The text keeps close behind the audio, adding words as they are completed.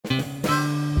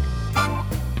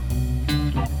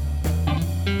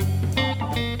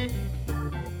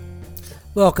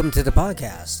Welcome to the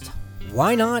podcast.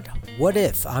 Why not? What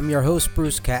if? I'm your host,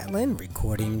 Bruce Catlin,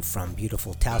 recording from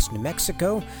beautiful Taos, New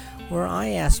Mexico, where I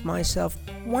ask myself,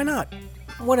 why not?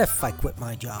 What if I quit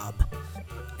my job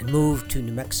and moved to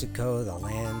New Mexico, the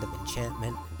land of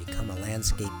enchantment, and become a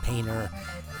landscape painter,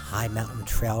 high mountain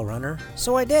trail runner?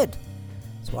 So I did.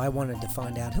 So I wanted to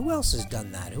find out who else has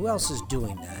done that, who else is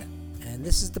doing that. And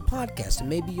this is the podcast, and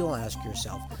maybe you'll ask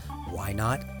yourself, why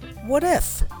not? What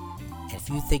if? And if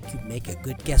you think you'd make a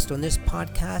good guest on this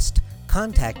podcast,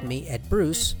 contact me at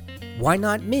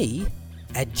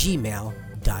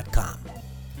bruce@gmail.com.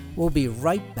 We'll be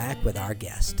right back with our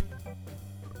guest.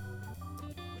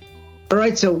 All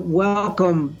right, so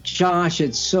welcome, Josh.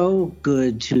 It's so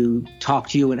good to talk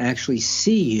to you and actually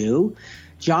see you.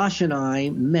 Josh and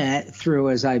I met through,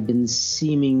 as I've been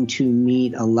seeming to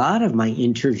meet a lot of my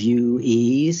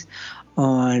interviewees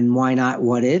on Why Not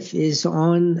What If, is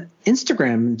on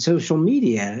Instagram and social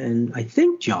media. And I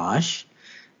think, Josh,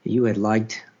 you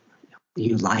liked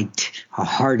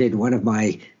hearted one of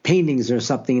my paintings or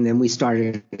something, and then we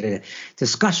started a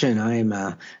discussion. I'm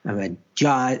a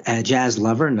jazz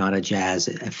lover, not a jazz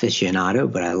aficionado,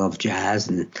 but I love jazz,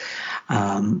 and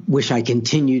wish I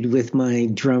continued with my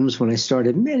drums when I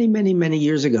started many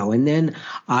years ago. And then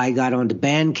I got onto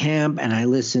Bandcamp, and I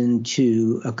listened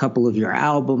to a couple of your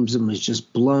albums and was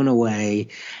just blown away.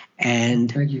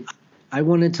 And thank you. I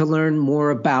wanted to learn more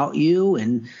about you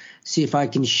and see if I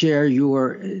can share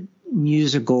your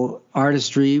musical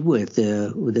artistry with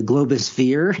the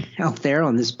globosphere out there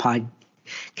on this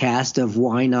podcast of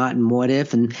Why Not and What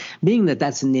If, and being that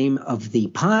that's the name of the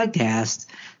podcast.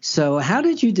 So how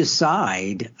did you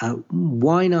decide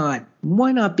why not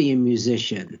be a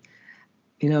musician?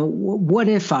 You know, what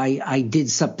if I did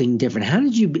something different? How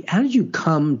did you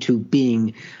come to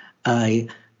being a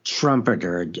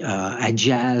trumpeter, a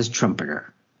jazz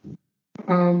trumpeter?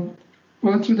 Well,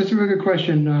 that's a really good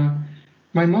question.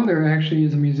 My mother actually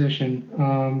is a musician,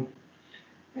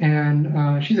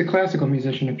 and she's a classical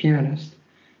musician, a pianist.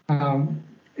 And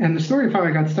the story of how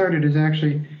I got started is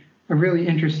actually a really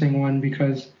interesting one,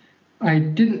 because I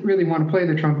didn't really want to play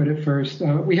the trumpet at first.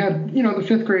 We had, the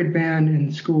fifth grade band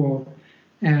in school,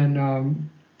 and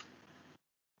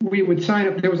we would sign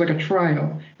up. There was like a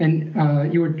trial, and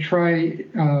you would try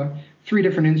 3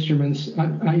 different instruments,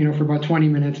 for about 20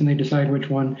 minutes, and they decide which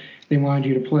one they wanted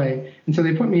you to play. And so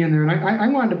they put me in there, and I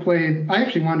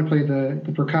actually wanted to play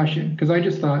the percussion, because I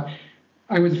just thought,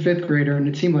 I was a 5th grader, and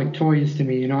it seemed like toys to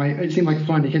me. It seemed like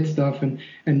fun to hit stuff and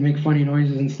make funny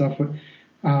noises and stuff. But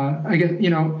I guess,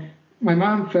 my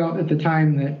mom felt at the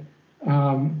time that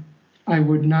I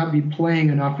would not be playing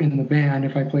enough in the band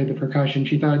if I played the percussion.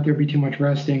 She thought there'd be too much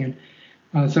resting,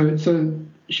 and so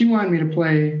she wanted me to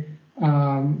play.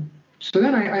 So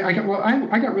then I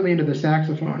got really into the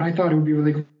saxophone. I thought it would be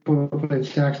really cool to play the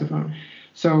saxophone.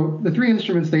 So the 3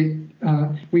 instruments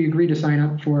we agreed to sign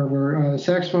up for were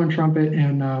saxophone, trumpet,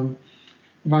 and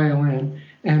violin.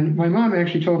 And my mom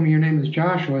actually told me, your name is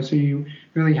Joshua, so you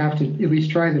really have to at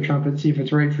least try the trumpet, see if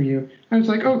it's right for you. I was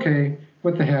like, okay,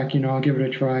 what the heck, I'll give it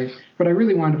a try. But I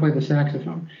really wanted to play the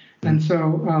saxophone. And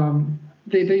so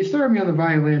they started me on the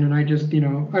violin, and I just,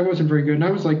 I wasn't very good. And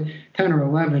I was like 10 or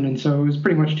 11, and so it was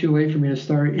pretty much too late for me to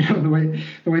start, the way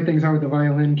things are with the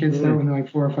violin. Kids start when they're like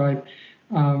 4 or 5.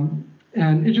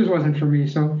 And it just wasn't for me.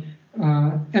 So,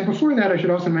 and before that, I should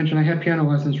also mention I had piano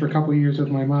lessons for a couple of years with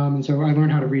my mom, and so I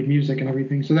learned how to read music and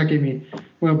everything. So that gave me a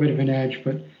little bit of an edge.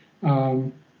 But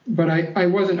I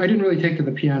didn't really take to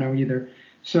the piano either.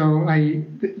 So I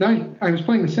was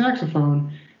playing the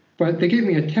saxophone, but they gave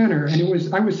me a tenor, and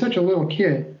I was such a little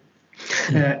kid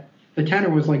that the tenor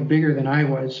was like bigger than I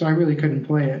was, so I really couldn't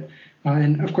play it.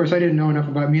 And of course, I didn't know enough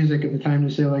about music at the time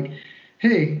to say like,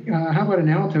 hey, how about an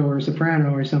alto or a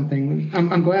soprano or something?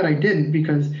 I'm glad I didn't,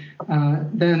 because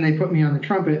then they put me on the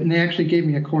trumpet, and they actually gave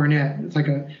me a cornet. It's like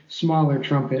a smaller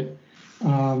trumpet.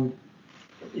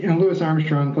 Louis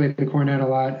Armstrong played the cornet a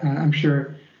lot. I'm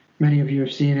sure many of you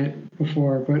have seen it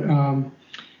before, but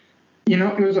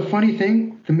it was a funny thing.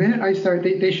 The minute I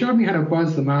started, they showed me how to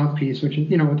buzz the mouthpiece, which is,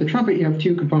 with the trumpet, you have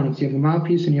 2 components. You have the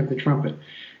mouthpiece and you have the trumpet.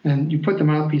 And you put the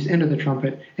mouthpiece into the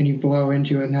trumpet and you blow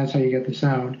into it, and that's how you get the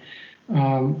sound.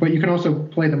 But you can also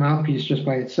play the mouthpiece just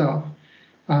by itself.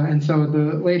 And so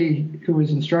the lady who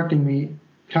was instructing me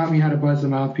taught me how to buzz the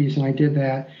mouthpiece, and I did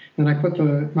that. Then I put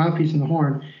the mouthpiece in the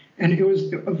horn. And it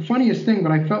was the funniest thing,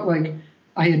 but I felt like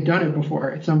I had done it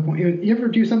before at some point. You ever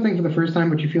do something for the first time,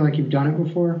 but you feel like you've done it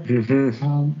before?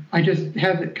 Mm-hmm. I just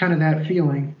had kind of that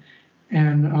feeling.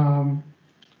 And,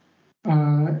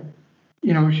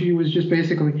 she was just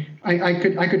basically, I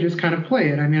could just kind of play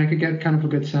it. I mean, I could get kind of a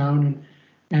good sound.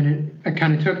 and I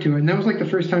kind of took to it. And that was like the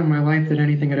first time in my life that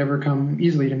anything had ever come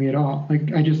easily to me at all.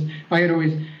 Like I had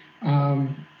always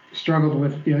struggled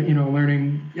with,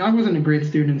 learning. I wasn't a great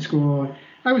student in school.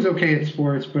 I was okay at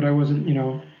sports, but I wasn't,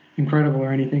 incredible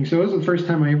or anything. So it was the first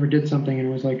time I ever did something, and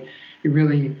it was like, it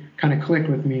really kind of clicked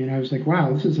with me. And I was like,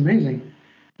 wow, this is amazing.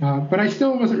 But I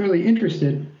still wasn't really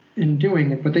interested in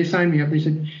doing it. But they signed me up. They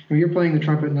said, you're playing the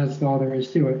trumpet, and that's all there is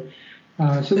to it.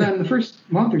 So then the first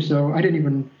month or so, I didn't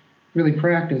even really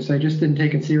practice. I just didn't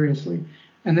take it seriously.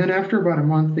 And then after about a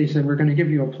month, they said, we're going to give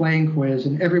you a playing quiz,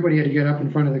 and everybody had to get up in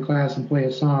front of the class and play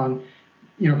a song,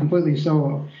 completely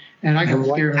solo. And I got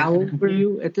scared. How old were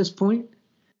you at this point?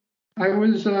 I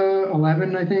was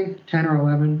 11, I think, 10 or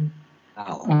 11.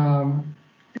 Wow.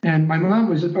 And my mom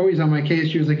was always on my case.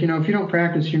 She was like, if you don't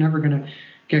practice, you're never going to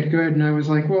get good. And I was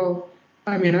like, well,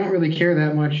 I mean, I don't really care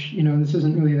that much. This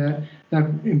isn't really that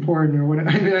important or what.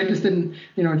 I mean, I just didn't,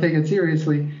 take it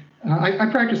seriously. I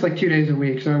practiced like 2 days a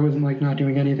week, so I wasn't like not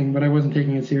doing anything, but I wasn't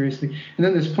taking it seriously. And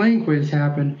then this playing quiz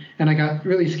happened, and I got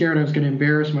really scared I was going to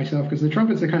embarrass myself, because the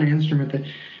trumpet's the kind of instrument that,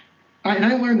 and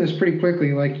I learned this pretty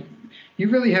quickly, like, you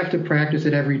really have to practice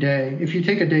it every day. If you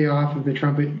take a day off of the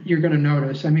trumpet, you're going to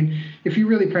notice. I mean, if you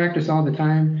really practice all the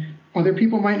time, other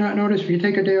people might not notice if you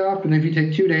take a day off, and if you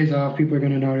take 2 days off, people are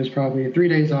going to notice probably. 3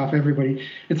 days off, everybody.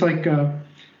 It's like the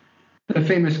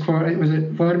famous quote, was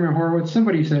it Vladimir Horowitz?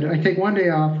 Somebody said, I take 1 day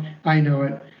off, I know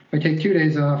it. If I take 2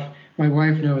 days off, my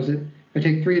wife knows it. If I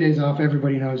take 3 days off,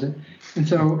 everybody knows it. And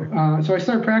so so I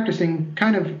started practicing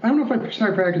I don't know if I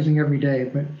started practicing every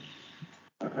day, but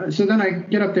so then I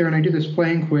get up there and I do this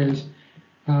playing quiz.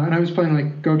 And I was playing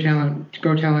like Go Talent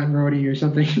Roadie or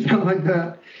something, something like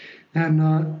that. And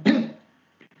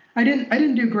I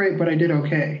didn't do great, but I did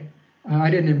okay.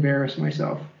 I didn't embarrass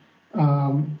myself.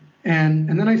 And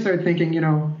then I started thinking,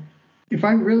 if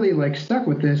I really like stuck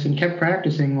with this and kept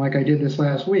practicing like I did this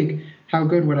last week, how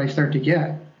good would I start to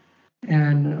get?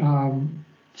 And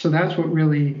so that's what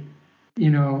really,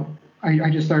 I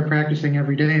just started practicing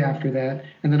every day after that.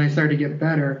 And then I started to get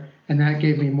better, and that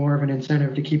gave me more of an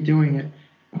incentive to keep doing it.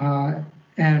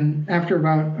 And after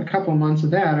about a couple of months of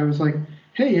that, I was like,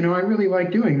 hey, I really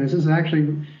like doing this. This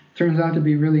actually turns out to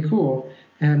be really cool.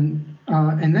 And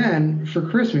then for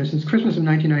Christmas, it's Christmas of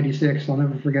 1996, I'll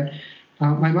never forget,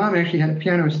 my mom actually had a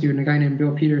piano student, a guy named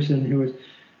Bill Peterson, who was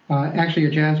actually a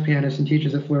jazz pianist and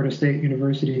teaches at Florida State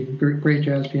University, great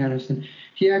jazz pianist. And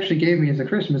he actually gave me as a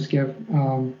Christmas gift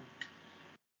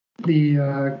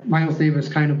the Miles Davis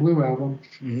Kind of Blue album.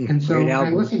 And so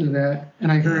I listened to that,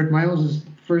 and I heard Miles's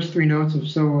first 3 notes of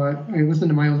So What. I listened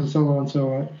to Miles's solo on So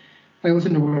What. I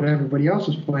listened to what everybody else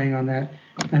was playing on that,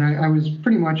 and I was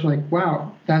pretty much like,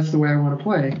 wow, that's the way I want to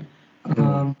play.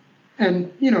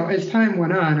 And as time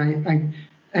went on,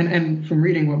 and from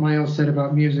reading what Miles said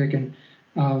about music and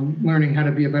learning how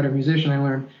to be a better musician, I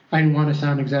learned I didn't want to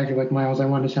sound exactly like Miles. I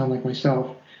wanted to sound like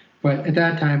myself. But at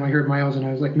that time, I heard Miles, and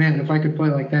I was like, man, if I could play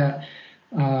like that,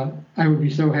 I would be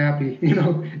so happy,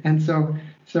 And so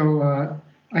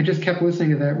I just kept listening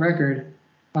to that record.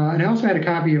 And I also had a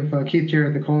copy of Keith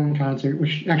Jarrett, the Colon Concert,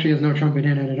 which actually has no trumpet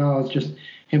in it at all. It's just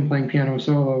him playing piano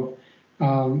solo.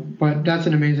 But that's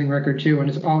an amazing record, too, and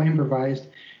it's all improvised.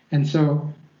 And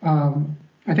so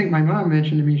I think my mom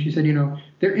mentioned to me, she said,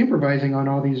 they're improvising on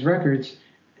all these records.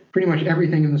 Pretty much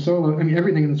everything in the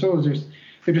solos,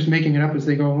 they're just making it up as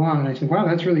they go along. And I said, wow,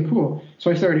 that's really cool. So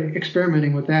I started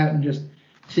experimenting with that and just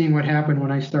seeing what happened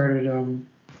when I started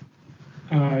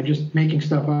just making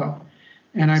stuff up.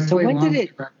 And I played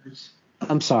records.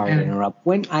 I'm sorry to interrupt.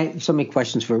 So many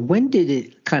questions for when did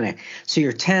it kind of, so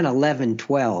you're 10, 11,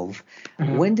 12.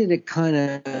 When did it kind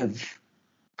of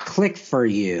click for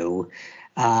you?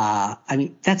 I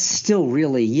mean, that's still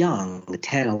really young,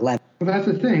 10, 11. Well, that's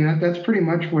the thing. That's pretty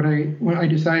much what I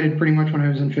decided pretty much when I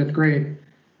was in 5th grade,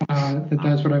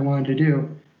 that's what I wanted to do.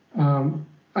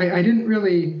 I didn't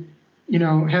really,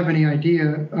 have any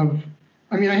idea of,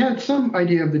 I mean, I had some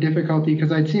idea of the difficulty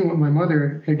because I'd seen what my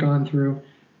mother had gone through.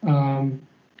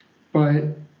 But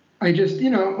I just,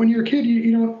 when you're a kid,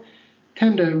 you don't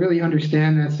tend to really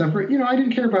understand that stuff. I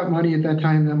didn't care about money at that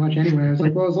time that much anyway. I was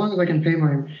like, well, as long as I can pay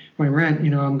my rent,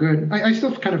 I'm good. I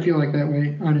still kind of feel like that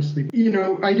way, honestly.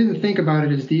 I didn't think about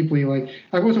it as deeply. Like,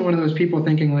 I wasn't one of those people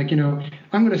thinking like, I'm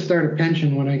going to start a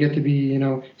pension when I get to be,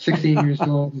 16 years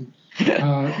old.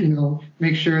 And,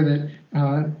 make sure that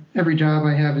every job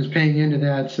I have is paying into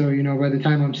that. So, by the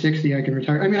time I'm 60, I can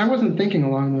retire. I mean, I wasn't thinking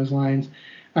along those lines.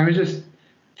 I was just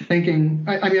thinking,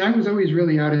 I was always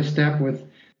really out of step with,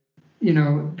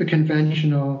 the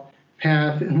conventional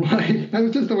path in life. That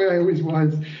was just the way I always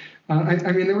was.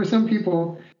 There were some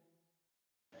people,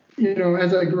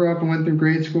 as I grew up and went through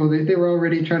grade school, they were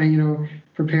already trying to,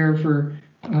 prepare for,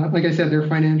 like I said, their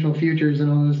financial futures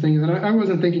and all those things. And I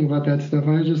wasn't thinking about that stuff.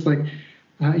 I was just like,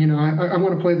 I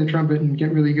want to play the trumpet and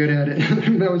get really good at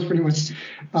it. That was pretty much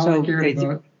all I cared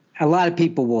about. A lot of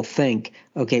people will think,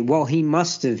 okay, well, he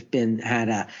must have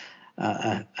had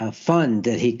a fund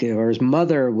that he could, or his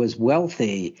mother was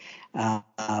wealthy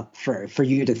for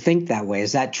you to think that way.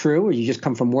 Is that true, or you just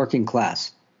come from working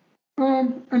class? I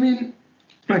mean,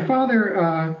 my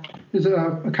father is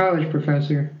a college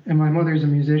professor, and my mother's a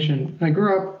musician. I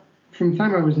grew up, from the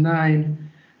time I was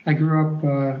 9, I grew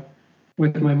up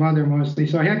with my mother mostly.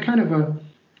 So I had kind of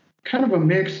a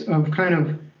mix of kind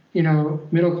of,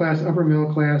 middle class, upper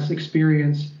middle class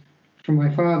experience from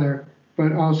my father,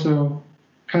 but also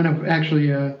kind of actually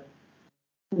a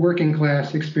working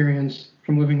class experience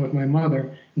from living with my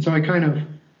mother. And so I kind of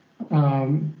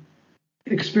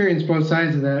experienced both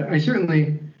sides of that. I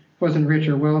certainly wasn't rich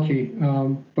or wealthy,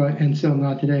 and still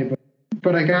not today.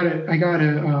 But I got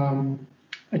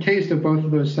a taste of both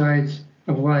of those sides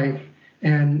of life,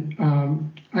 and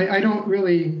I don't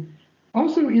really.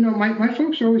 Also, my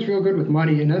folks are always real good with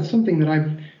money, and that's something that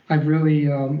I've really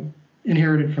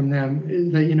inherited from them.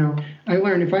 Is that I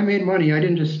learned if I made money, I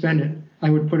didn't just spend it; I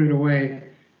would put it away,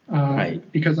 right.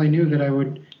 Because I knew that I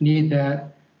would need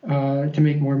that to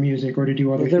make more music or to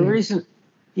do other things.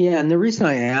 And the reason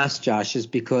I asked, Josh, is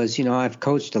because, I've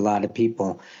coached a lot of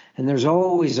people, and there's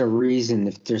always a reason.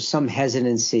 If there's some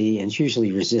hesitancy, and it's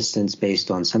usually resistance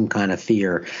based on some kind of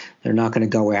fear, they're not going to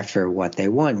go after what they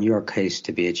want. In your case,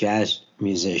 to be a jazz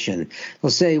musician,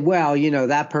 they'll say, well,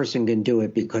 that person can do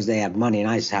it because they have money and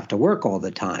I just have to work all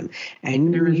the time.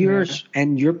 And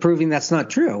you're proving that's not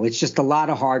true. It's just a lot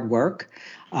of hard work.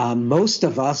 Most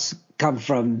of us come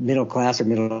from middle class or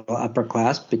middle upper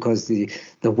class because the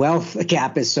wealth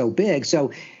gap is so big.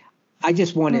 So I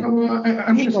just wanted. I'm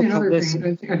going to say another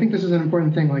thing. I think this is an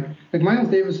important thing. Like Miles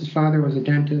Davis's father was a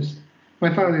dentist.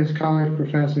 My father is a college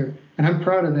professor, and I'm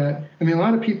proud of that. I mean, a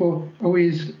lot of people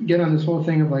always get on this whole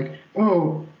thing of like,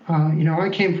 I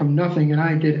came from nothing and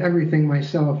I did everything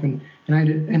myself, and I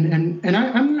did, and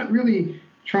I'm not really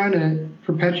trying to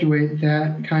perpetuate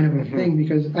that kind of a thing,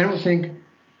 because I don't think.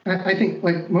 I think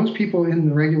like most people in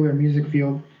the regular music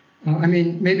field, I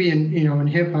mean, maybe in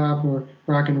hip hop or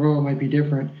rock and roll it might be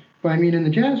different, but I mean in the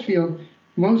jazz field,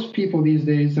 most people these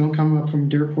days don't come up from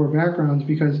dirt poor backgrounds,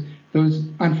 because those,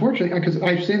 unfortunately, because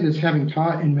I've seen this having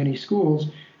taught in many schools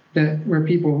where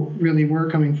people really were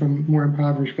coming from more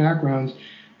impoverished backgrounds.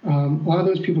 A lot of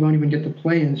those people don't even get to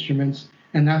play instruments,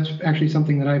 and that's actually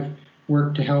something that I've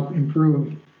worked to help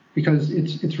improve, because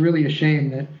it's really a shame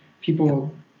that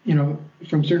people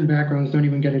from certain backgrounds don't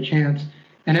even get a chance.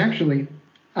 And actually,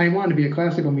 I wanted to be a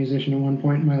classical musician at one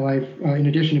point in my life, in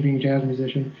addition to being a jazz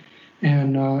musician.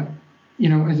 And,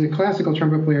 as a classical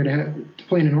trumpet player, to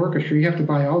play in an orchestra, you have to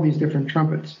buy all these different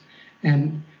trumpets.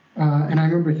 And I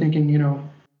remember thinking,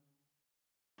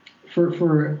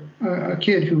 for a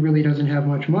kid who really doesn't have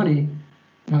much money,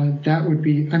 that would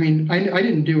be, I mean, I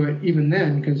didn't do it even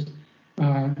then, because,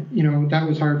 that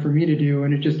was hard for me to do,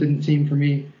 and it just didn't seem for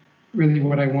me really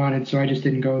what I wanted, so I just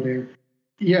didn't go there.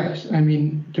 Yes, I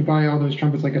mean, to buy all those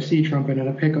trumpets, like a C trumpet and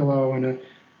a piccolo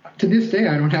to this day,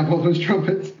 I don't have all those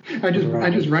trumpets. I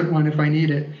just rent one if I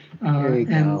need it.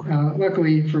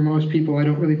 Luckily for most people, I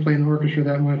don't really play in the orchestra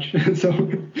that much.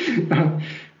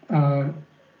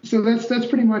 So that's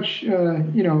pretty much,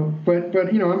 but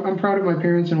I'm proud of my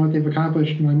parents and what they've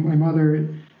accomplished. My mother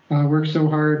worked so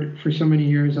hard for so many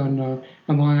years on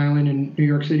Long Island and New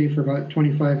York City for about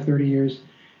 25, 30 years.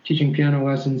 Teaching piano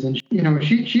lessons, and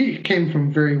she came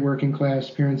from very working class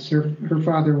parents. Her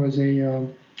father was a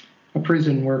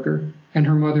prison worker, and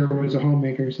her mother was a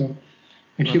homemaker.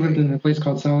 And she lived in a place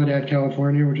called Soledad,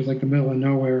 California, which is like the middle of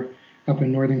nowhere up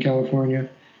in Northern California.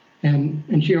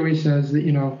 And she always says that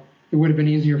it would have been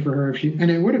easier for her if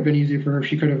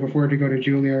she could have afforded to go to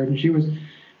Juilliard, and she was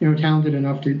talented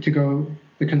enough to go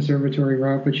the conservatory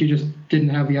route, but she just didn't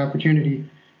have the opportunity.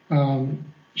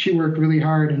 She worked really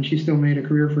hard, and she still made a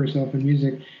career for herself in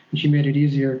music, and she made it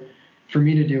easier for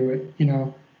me to do it,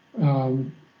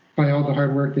 by all the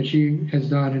hard work that she has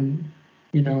done.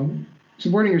 And,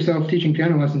 supporting yourself teaching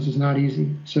piano lessons is not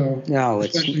easy. So no,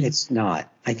 it's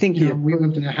not. I think we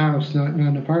lived in a house, not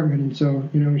an apartment, and so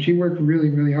she worked really,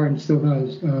 really hard and still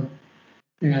does.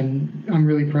 And I'm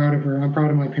really proud of her. I'm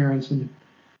proud of my parents, and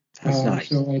that's nice.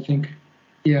 So I think,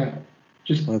 yeah.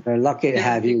 They're lucky to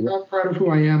have you. I'm proud of who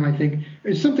I am. I think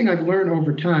it's something I've learned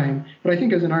over time, but I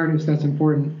think as an artist, that's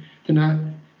important to not,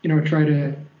 try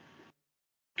to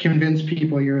convince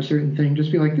people you're a certain thing.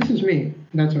 Just be like, this is me,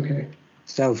 and that's okay.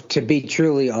 So to be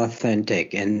truly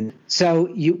authentic. And so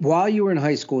while you were in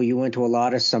high school, you went to a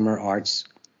lot of summer arts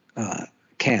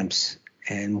camps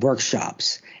and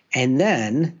workshops. And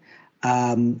then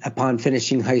upon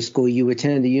finishing high school, you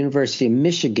attended the University of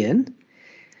Michigan.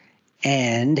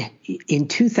 And in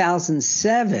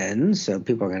 2007, so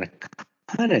people are going to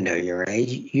kind of know your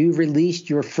age, you released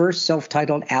your first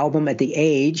self-titled album at the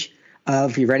age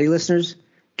of, you ready, listeners?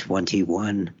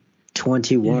 21.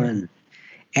 Yeah.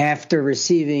 After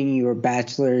receiving your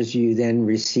bachelor's, you then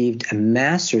received a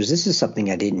master's. This is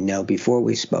something I didn't know before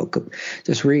we spoke.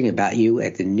 Just reading about you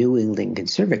at the New England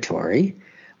Conservatory,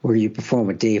 where you perform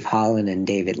with Dave Holland and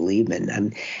David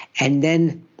Liebman. And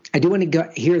then I do want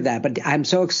to hear that, but I'm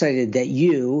so excited that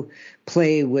you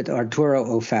play with Arturo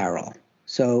O'Farrill.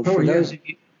 So for those of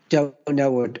you who don't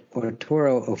know what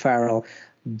Arturo O'Farrill,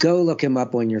 go look him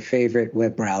up on your favorite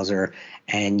web browser,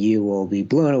 and you will be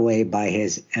blown away by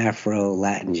his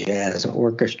Afro-Latin jazz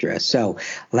orchestra. So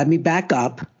let me back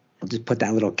up. I'll just put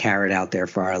that little carrot out there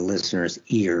for our listeners'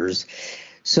 ears.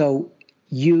 So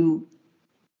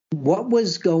what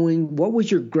was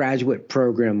your graduate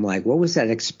program like? What was that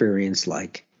experience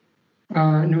like?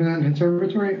 New England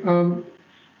Conservatory. It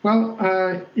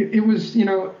was,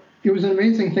 it was an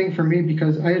amazing thing for me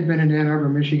because I had been in Ann Arbor,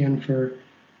 Michigan for,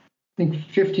 I think,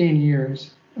 15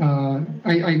 years.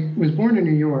 I was born in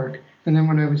New York, and then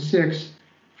when I was 6,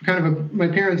 my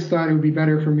parents thought it would be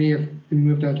better for me if we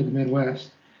moved out to the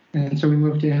Midwest, and so we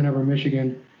moved to Ann Arbor,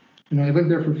 Michigan, and I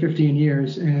lived there for 15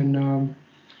 years. And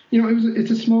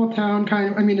it's a small town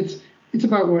kind of. I mean, it's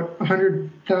about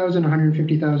 100,000,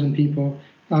 150,000 people.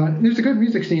 There's a good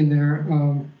music scene there,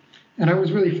 and I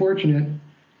was really fortunate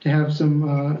to have some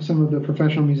of the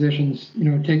professional musicians,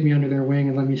 take me under their wing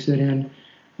and let me sit in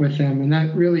with them, and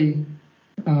that really,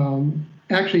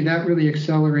 that really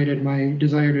accelerated my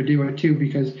desire to do it too.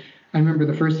 Because I remember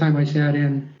the first time I sat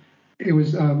in, it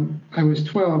was I was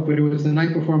 12, but it was the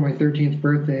night before my 13th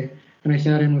birthday, and I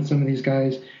sat in with some of these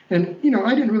guys, and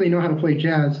I didn't really know how to play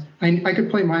jazz. I could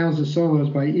play Miles' solos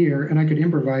by ear, and I could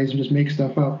improvise and just make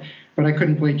stuff up, but I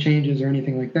couldn't play changes or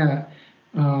anything like that.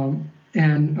 But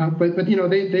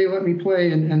they let me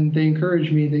play, and they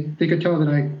encouraged me. They could tell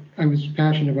that I was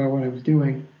passionate about what I was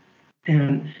doing.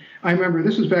 And I remember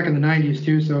this was back in the 90s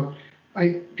too, so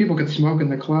people could smoke in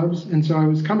the clubs, and so I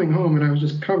was coming home and I was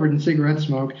just covered in cigarette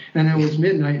smoke, and it was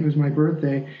midnight, it was my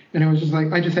birthday, and it was just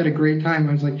like I just had a great time.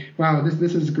 I was like, wow,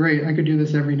 this is great. I could do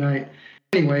this every night.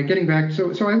 Anyway, getting back, so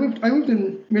I lived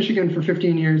in Michigan for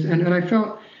 15 years, and I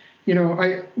felt,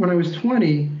 when I was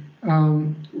 20,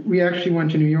 we actually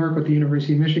went to New York with the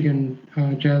University of Michigan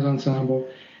Jazz Ensemble,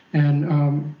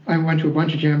 and I went to a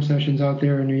bunch of jam sessions out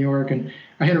there in New York, and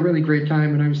I had a really great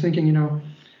time. And I was thinking,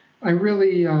 I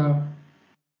really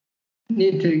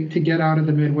need to get out of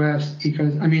the Midwest,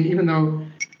 because even though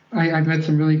I met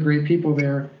some really great people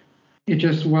there, it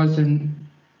just wasn't.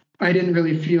 I didn't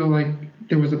really feel like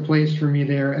there was a place for me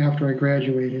there after I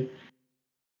graduated,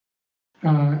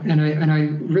 and I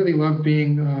really loved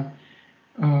being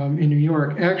in New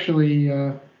York. Actually,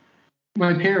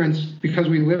 my parents, because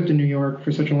we lived in New York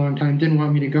for such a long time, didn't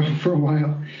want me to go for a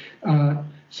while.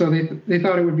 So they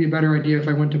thought it would be a better idea if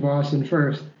I went to Boston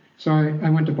first. So I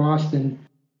went to Boston,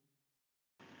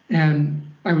 and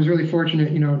I was really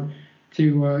fortunate,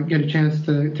 to get a chance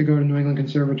to go to New England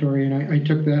Conservatory, and I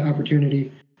took that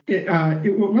opportunity.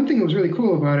 One thing that was really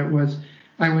cool about it was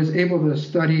I was able to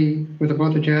study with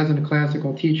both a jazz and a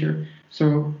classical teacher.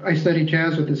 So I studied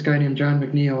jazz with this guy named John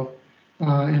McNeil,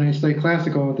 and I studied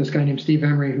classical with this guy named Steve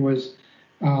Emery, who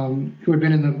had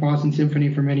been in the Boston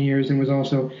Symphony for many years and was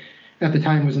also, at the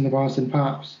time, was in the Boston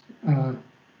Pops,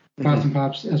 Boston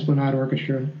Pops Esplanade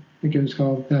Orchestra, I think it was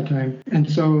called at that time. And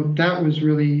so that was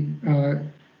really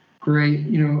great.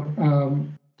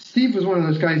 Steve was one of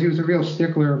those guys. He was a real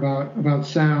stickler about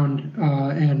sound,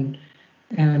 and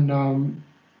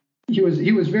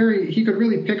he could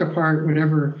really pick apart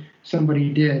whatever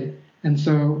somebody did. And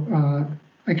so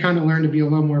I kind of learned to be a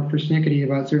little more persnickety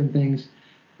about certain things,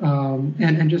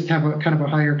 and just have a kind of a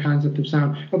higher concept of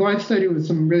sound. Although I'd studied with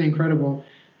some really incredible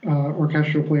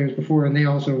orchestral players before, and they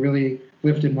also really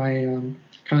lifted my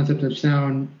concept of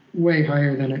sound way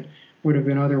higher than it would have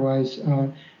been otherwise.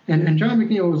 And John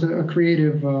McNeil was a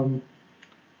creative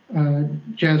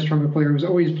jazz trumpet player who was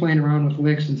always playing around with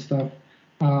licks and stuff.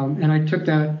 And I took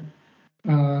that,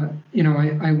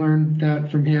 I learned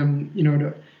that from him,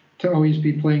 to always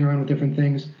be playing around with different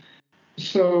things.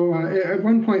 So at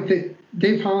one point,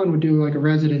 Dave Holland would do like a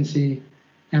residency,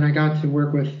 and I got to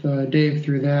work with Dave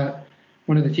through that.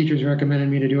 One of the teachers recommended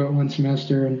me to do it one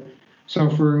semester. And so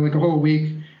for like a whole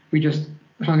week, we just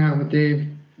hung out with Dave,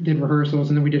 did rehearsals,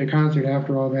 and then we did a concert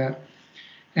after all that.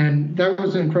 And that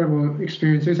was an incredible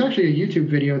experience. There's actually a YouTube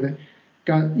video that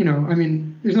got, I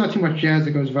mean, there's not too much jazz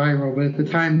that goes viral, but at the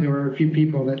time there were a few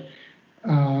people that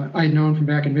I'd known from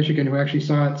back in Michigan who actually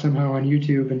saw it somehow on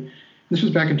YouTube, and this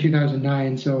was back in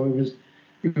 2009, so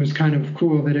it was kind of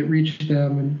cool that it reached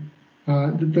them.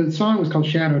 And the song was called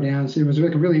Shadow Dance. It was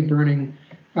like a really burning,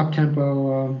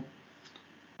 up-tempo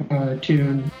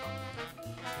tune.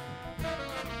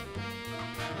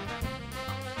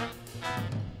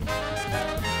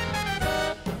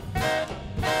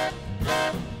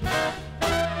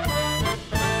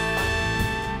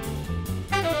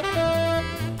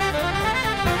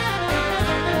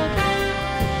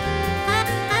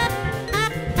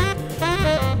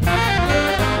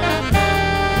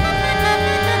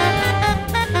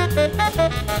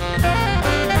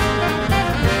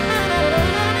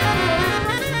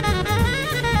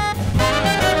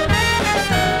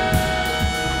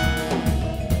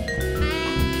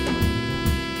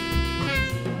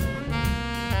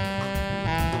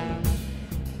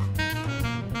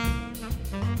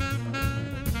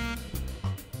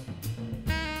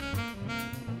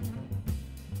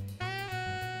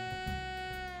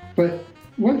 But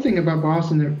one thing about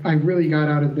Boston that I really got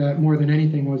out of that more than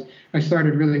anything was I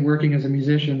started really working as a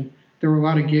musician. There were a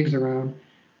lot of gigs around.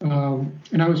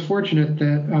 And I was fortunate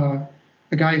that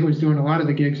a guy who was doing a lot of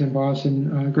the gigs in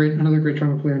Boston, another great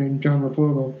trumpet player named John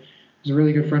Raplogo, is a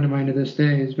really good friend of mine to this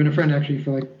day. He's been a friend actually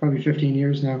for like probably 15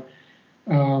 years now.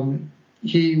 When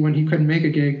he couldn't make a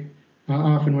gig,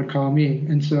 often would call me.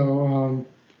 And so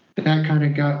that kind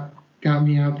of got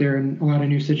me out there in a lot of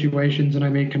new situations, and I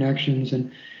made connections.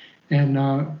 And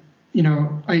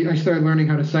I started learning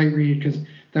how to sight read because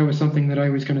that was something that I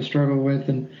was going to struggle with,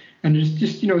 and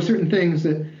just certain things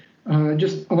that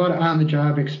just a lot of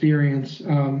on-the-job experience,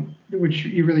 which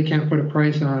you really can't put a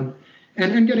price on,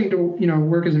 and getting to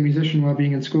work as a musician while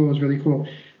being in school is really cool.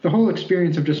 The whole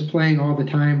experience of just playing all the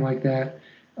time like that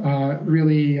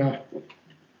really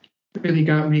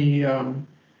got me,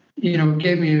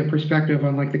 gave me a perspective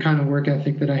on like the kind of work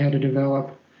ethic that I had to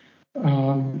develop.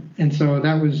 And so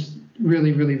that was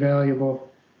really, really valuable.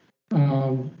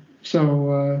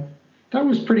 So that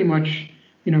was pretty much,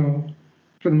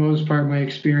 for the most part, my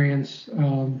experience.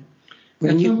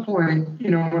 At some point,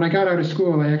 when I got out of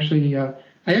school, I actually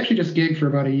just gigged for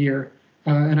about a year,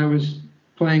 and I was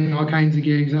playing all kinds of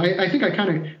gigs. I think I kind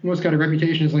of almost got a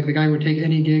reputation as like the guy who would take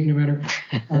any gig, no matter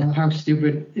how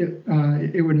stupid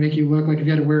it would make you look. Like if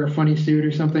you had to wear a funny suit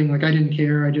or something, like I didn't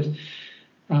care. I just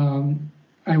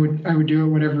I would do it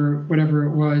whatever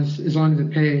it was, as long as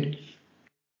it paid.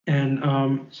 And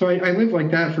so I lived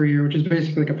like that for a year, which is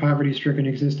basically like a poverty-stricken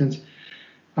existence.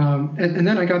 And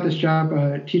then I got this job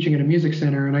teaching at a music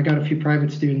center, and I got a few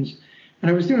private students,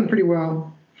 and I was doing pretty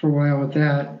well for a while with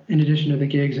that, in addition to the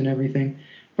gigs and everything.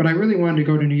 But I really wanted to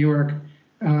go to New York.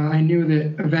 I knew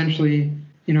that eventually,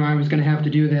 I was going to have to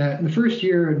do that. In the first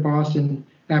year in Boston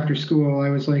after school, I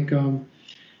was like,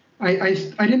 I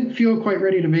didn't feel quite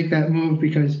ready to make that move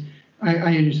because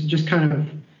I was just kind of,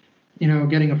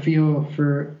 getting a feel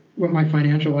for what my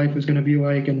financial life was going to be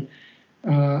like. And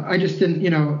I just didn't,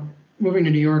 moving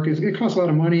to New York, it costs a lot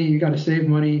of money. You got to save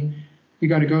money. You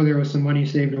got to go there with some money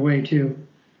saved away too.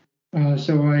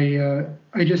 So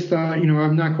I just thought,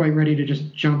 I'm not quite ready to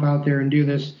just jump out there and do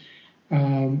this.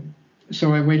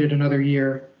 So I waited another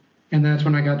year, and that's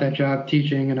when I got that job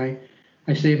teaching, and I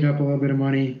saved up a little bit of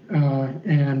money,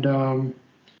 and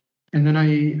then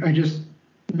I just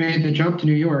made the jump to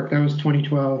New York. That was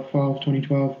 2012, fall of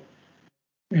 2012,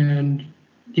 and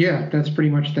yeah, that's pretty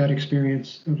much that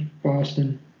experience of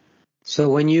Boston. So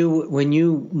when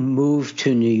you moved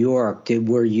to New York,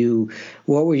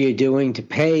 what were you doing to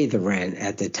pay the rent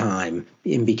at the time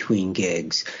in between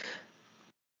gigs?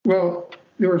 Well,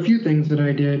 there were a few things that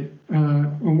I did.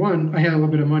 One, I had a little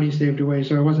bit of money saved away,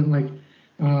 so I wasn't like,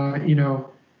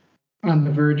 on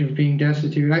the verge of being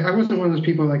destitute. I wasn't one of those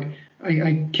people like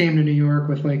I came to New York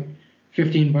with like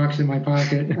 $15 in my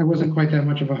pocket. I wasn't quite that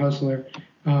much of a hustler.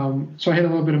 So I had a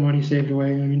little bit of money saved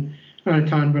away. I mean, not a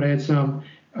ton, but I had some.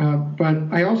 But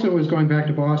I also was going back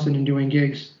to Boston and doing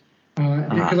gigs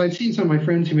because I'd seen some of my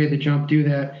friends who made the jump do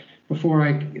that before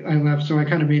I left, so I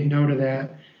kind of made note of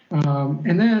that.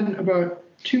 And then about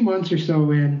 2 months or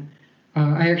so in,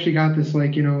 I actually got this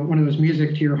like, one of those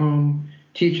music to your home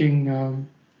teaching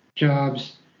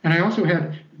jobs. And I also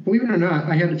had, believe it or not,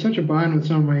 I had such a bond with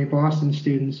some of my Boston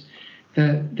students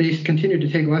that they continued to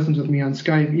take lessons with me on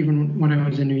Skype even when I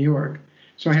was in New York.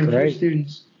 So I had a few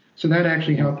students. So that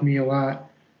actually helped me a lot.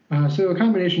 So a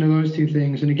combination of those two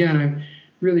things. And again, I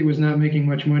really was not making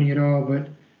much money at all, but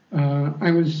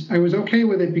I was okay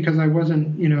with it because I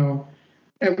wasn't,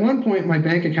 at one point my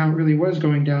bank account really was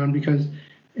going down because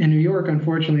in New York,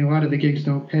 unfortunately, a lot of the gigs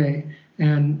don't pay.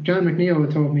 And John McNeil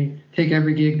had told me, take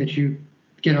every gig that you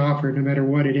get offered, no matter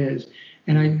what it is.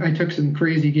 And I took some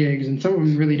crazy gigs, and some of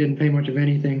them really didn't pay much of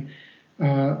anything.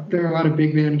 There are a lot of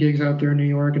big band gigs out there in New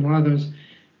York, and a lot of those,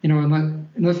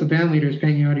 unless the band leader is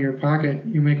paying you out of your pocket,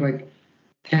 you make like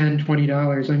 $10,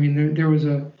 $20. I mean, there was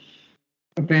a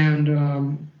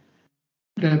band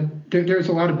there's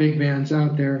a lot of big bands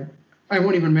out there. I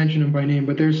won't even mention them by name,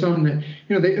 but there's some that,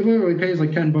 it literally pays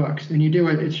like $10, and you do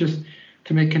it. It's just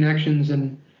to make connections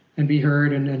and be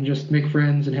heard and just make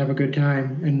friends and have a good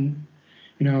time and,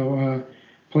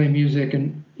 play music.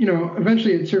 And,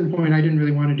 eventually at a certain point, I didn't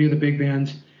really want to do the big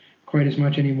bands quite as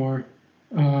much anymore.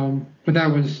 But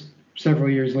that was several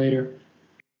years later.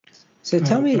 So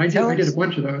tell me, I did a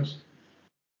bunch of those.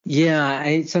 Yeah,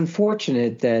 it's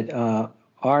unfortunate that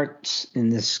arts in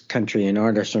this country and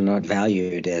artists are not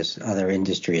valued as other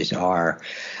industries are.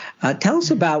 Tell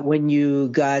us about when you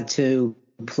got to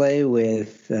play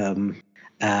with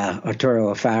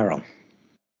Arturo Alfaro.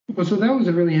 Well, so that was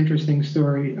a really interesting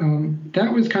story.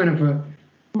 That was kind of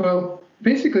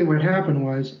basically what happened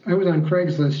was I was on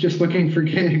Craigslist just looking for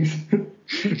gigs.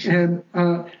 And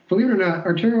believe it or not,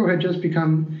 Arturo had just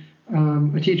become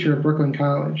a teacher at Brooklyn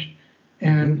College.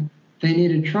 And they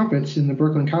needed trumpets in the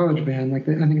Brooklyn College band. I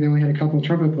think they only had a couple of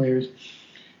trumpet players.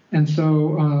 And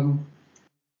so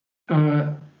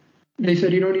they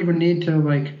said, you don't even need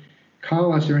to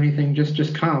call us or anything,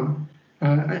 just come.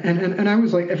 And I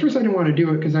was like, at first I didn't want to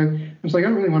do it because I was like, I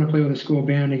don't really want to play with a school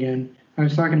band again. I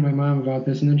was talking to my mom about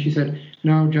this, and then she said,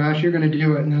 no, Josh, you're going to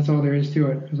do it, and that's all there is to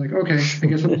it. I was like, okay, I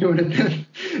guess I'm doing it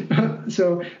then.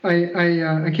 So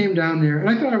I came down there, and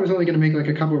I thought I was only going to make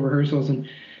a couple of rehearsals.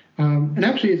 And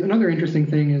actually, another interesting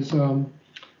thing is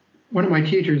one of my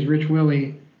teachers, Rich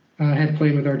Willie, had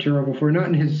played with Arturo before, not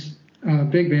in his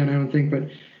big band, I don't think, but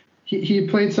he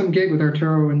played some gig with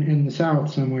Arturo in the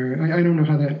South somewhere. I don't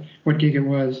know what gig it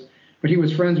was, but he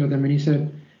was friends with him, and he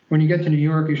said, when you get to New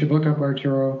York, you should look up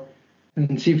Arturo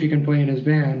and see if you can play in his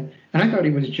band. And I thought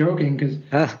he was joking because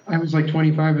I was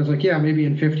 25. I was like, yeah, maybe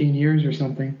in 15 years or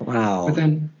something. Wow. But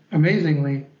then,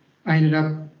 amazingly, I ended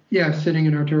up, sitting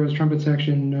in Arturo's trumpet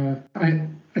section. I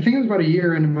think it was about a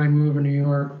year into my move in New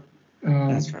York.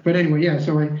 That's right. But anyway,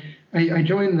 so I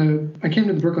joined I came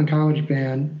to the Brooklyn College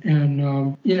band, and,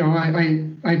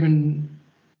 I'd been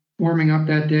warming up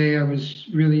that day. I was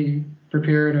really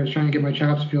prepared. I was trying to get my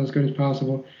chops to feel as good as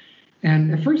possible.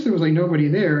 And at first there was nobody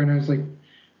there, and I was like,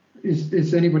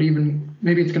 is anybody even,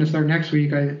 maybe it's going to start next week.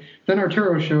 Then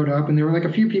Arturo showed up, and there were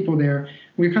a few people there.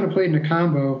 We kind of played in a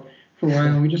combo for a while,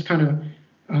 and we just kind of,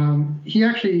 he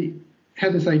actually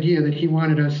had this idea that he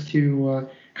wanted us to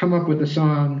come up with a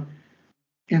song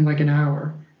in an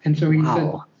hour. And so he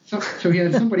said, so he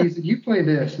had somebody, he said, you play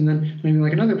this, and then maybe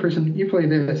another person, you play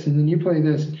this, and then you play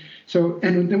this. So,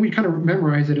 and then we'd kind of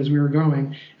memorize it as we were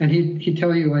going, and he'd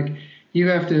tell you you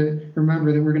have to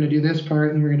remember that we're going to do this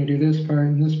part, and we're going to do this part,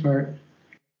 and this part.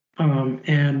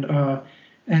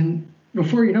 And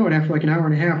before you know it, after an hour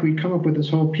and a half, we'd come up with this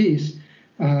whole piece,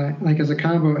 as a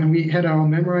combo, and we had it all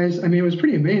memorized. I mean, it was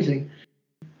pretty amazing.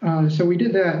 So we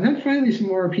did that, and then finally some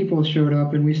more people showed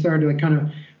up, and we started kind of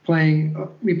playing.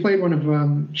 We played one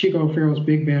of Chico O'Farrell's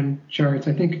big band charts.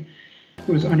 I think it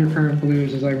was Undercurrent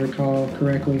Blues, as I recall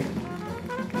correctly.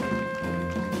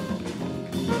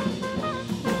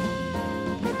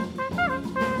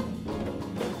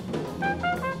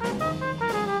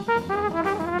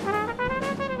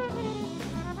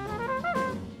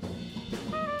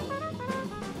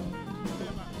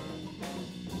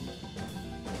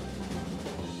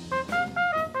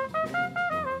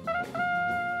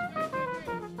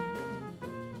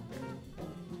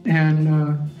 And,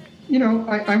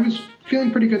 I was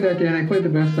feeling pretty good that day, and I played the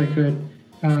best I could.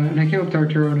 And I came up to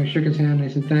Arturo, and I shook his hand, and I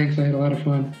said, thanks, I had a lot of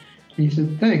fun. And he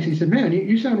said, thanks. He said, man,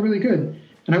 you sound really good.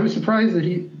 And I was surprised that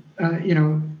he,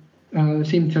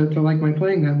 seemed to like my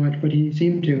playing that much, but he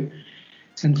seemed to.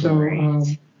 And so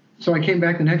so I came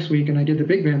back the next week, and I did the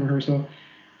big band rehearsal.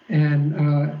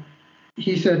 And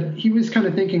he said he was kind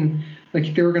of thinking,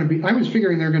 there were going to be, I was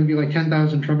figuring there were going to be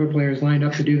 10,000 trumpet players lined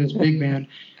up to do this big band,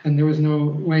 and there was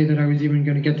no way that I was even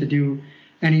going to get to do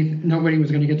nobody was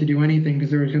going to get to do anything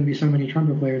because there was going to be so many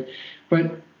trumpet players.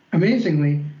 But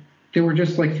amazingly, there were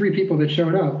just 3 people that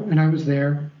showed up, and I was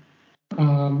there.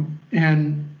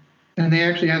 And they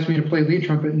actually asked me to play lead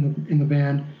trumpet in the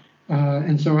band.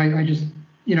 And so I just,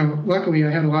 luckily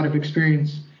I had a lot of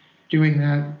experience doing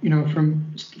that,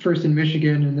 from first in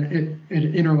Michigan and at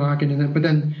Interlochen, but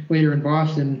then later in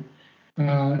Boston,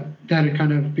 that had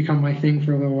kind of become my thing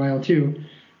for a little while too.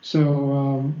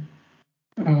 So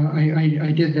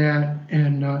I did that,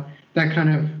 and that kind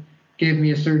of gave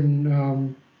me a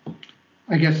certain,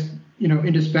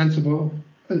 indispensable,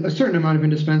 a certain amount of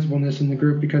indispensableness in the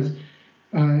group because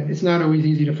it's not always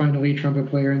easy to find a lead trumpet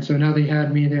player. And so now they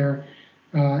had me there,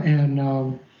 and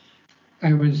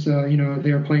I was,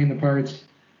 there playing the parts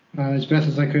as best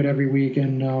as I could every week,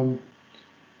 and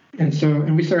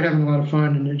we started having a lot of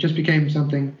fun, and it just became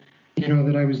something,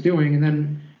 that I was doing. And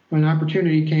then when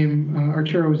opportunity came,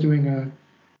 Arturo was doing a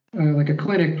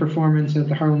clinic performance at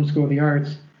the Harlem School of the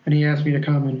Arts, and he asked me to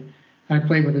come, and I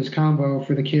played with his combo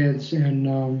for the kids,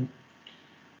 and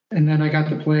then I got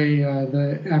to play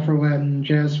the Afro-Latin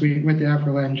Jazz Suite with the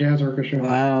Afro-Latin Jazz Orchestra.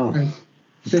 Wow. I was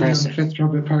sitting on the fifth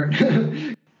trumpet part.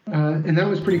 And that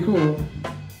was pretty cool.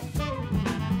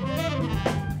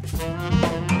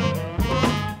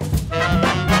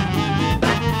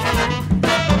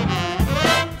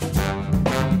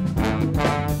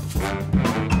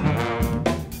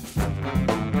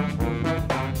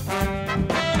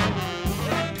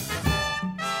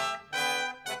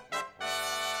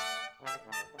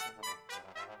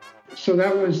 So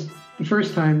that was the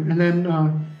first time, and then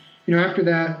after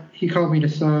that he called me to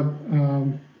sub,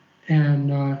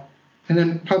 and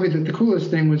then probably the coolest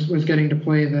thing was getting to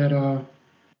play that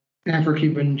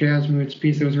Afro-Cuban Jazz Moods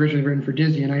piece that was originally written for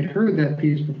Dizzy, and I'd heard that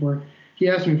piece before. He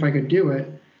asked me if I could do it.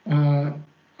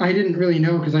 I didn't really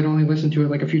know because I'd only listened to it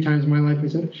like a few times in my life. I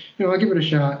said, I'll give it a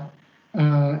shot,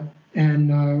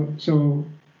 so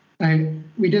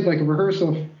we did like a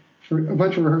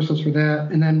bunch of rehearsals for that,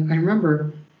 and then I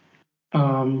remember.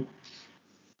 I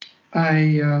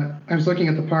was looking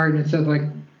at the part and it said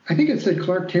I think it said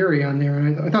Clark Terry on there,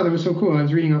 and I thought that was so cool. I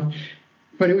was reading off,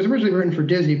 but it was originally written for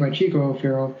Dizzy by Chico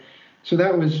O'Farrill, so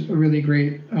that was a really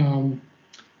great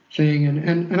thing.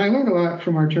 And I learned a lot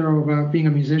from Arturo about being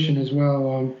a musician as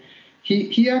well.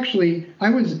 He actually, I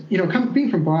was, being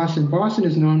from Boston. Boston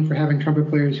is known for having trumpet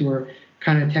players who are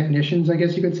kind of technicians, I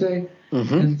guess you could say.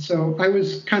 Mm-hmm. And so I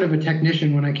was kind of a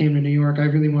technician when I came to New York. I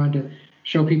really wanted to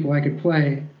show people I could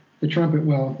play the trumpet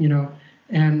well,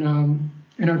 and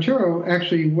Arturo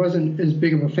actually wasn't as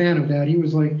big of a fan of that. He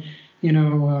was like,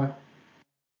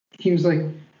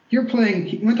 you're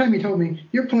playing. One time he told me,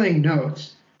 "You're playing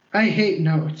notes. I hate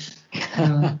notes."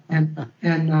 And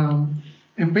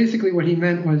basically what he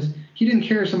meant was he didn't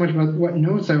care so much about what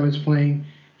notes I was playing.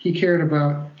 He cared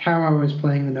about how I was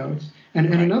playing the notes.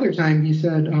 And another time he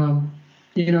said,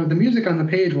 the music on the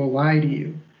page will lie to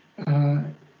you.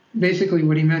 Basically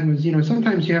what he meant was,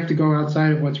 sometimes you have to go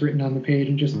outside of what's written on the page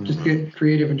and just get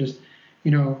creative and just,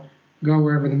 go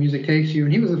wherever the music takes you.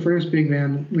 And he was the first big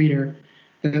band leader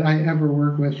that I ever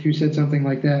worked with who said something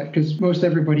like that, because most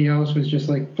everybody else was just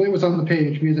like, play what's on the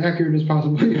page, be as accurate as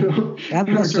possible. That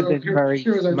must have been very,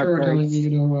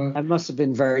 that must have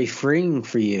been very freeing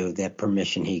for you, that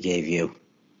permission he gave you.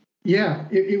 Yeah,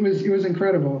 it was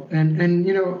incredible. And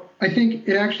I think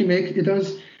it actually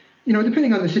does,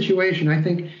 depending on the situation, I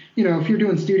think, if you're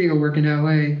doing studio work in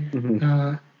LA,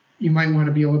 mm-hmm. You might want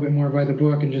to be a little bit more by the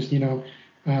book and just,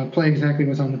 play exactly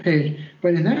what's on the page.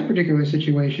 But in that particular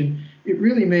situation, it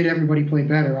really made everybody play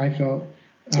better, I felt.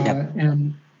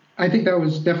 And I think that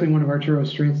was definitely one of Arturo's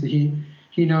strengths, that he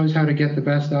knows how to get the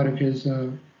best out of his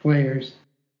players.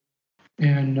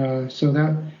 And so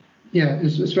that,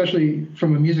 especially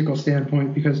from a musical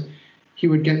standpoint, because he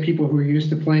would get people who were used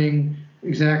to playing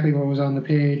exactly what was on the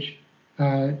page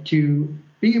to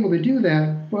be able to do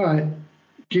that, but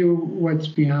do what's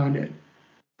beyond it.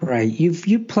 Right.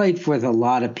 You played with a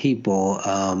lot of people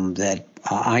that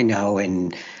I know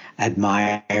and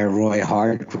admire: Roy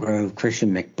Hargrove,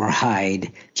 Christian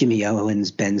McBride, Jimmy Owens,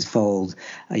 Ben Folds.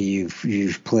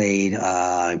 You've played,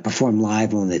 performed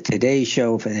live on the Today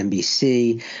Show for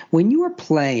NBC. When you were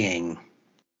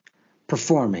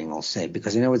performing, I'll say,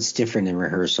 because I know it's different in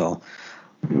rehearsal.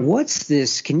 What's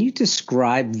this? Can you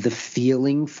describe the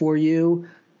feeling for you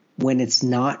when it's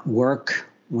not work?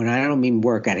 When I don't mean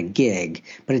work at a gig,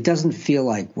 but it doesn't feel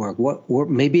like work. What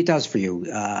maybe it does for you.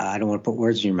 I don't want to put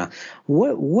words in your mouth.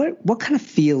 What kind of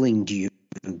feeling do you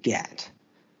get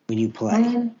when you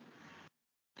play?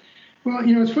 Well,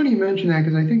 it's funny you mention that,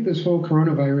 because I think this whole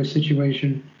coronavirus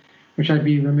situation, which I'd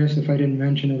be remiss if I didn't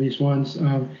mention at least once,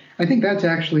 I think that's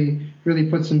actually really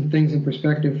put some things in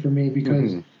perspective for me,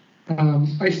 because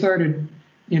I started,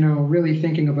 really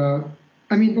thinking about.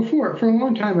 For a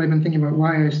long time, I've been thinking about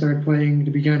why I started playing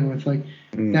to begin with,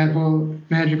 that whole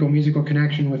magical musical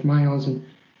connection with Miles, and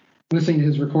listening to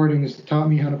his recordings taught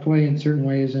me how to play in certain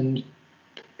ways and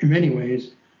in many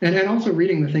ways, and also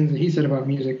reading the things that he said about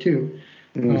music too,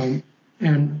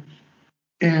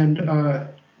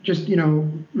 just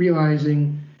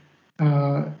realizing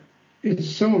it's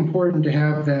so important to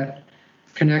have that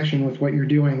connection with what you're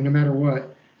doing, no matter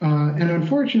what. And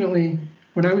unfortunately,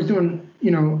 when I was doing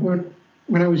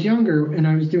when I was younger and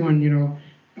I was doing,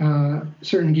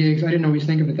 certain gigs, I didn't always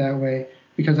think of it that way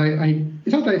because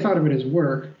it's not that I thought of it as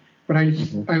work, but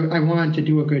I wanted to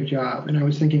do a good job. And I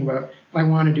was thinking about, I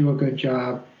want to do a good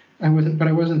job. I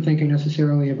wasn't thinking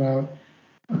necessarily about,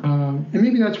 and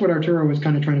maybe that's what Arturo was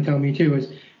kind of trying to tell me too,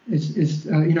 is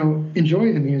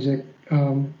enjoy the music,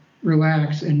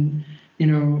 relax, and,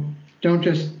 don't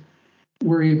just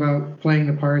worry about playing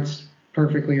the parts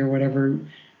perfectly or whatever.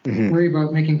 Worry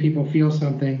about making people feel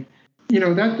something.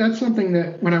 That's something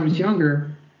that when I was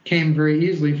younger came very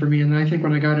easily for me. And I think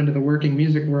when I got into the working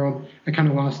music world, I kind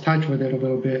of lost touch with it a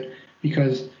little bit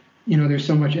because, there's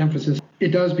so much emphasis. It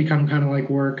does become kind of like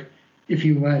work if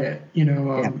you let it,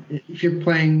 if you're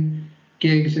playing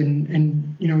gigs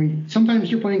and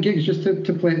sometimes you're playing gigs just to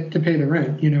pay the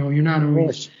rent, you're not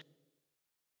always,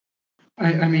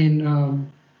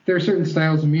 there are certain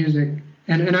styles of music,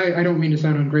 and I don't mean to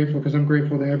sound ungrateful because I'm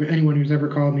grateful to anyone who's ever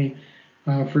called me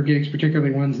for gigs,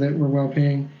 particularly ones that were well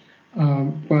paying.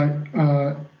 There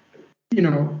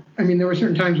were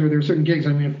certain times where there were certain gigs.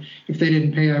 If they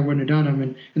didn't pay, I wouldn't have done them,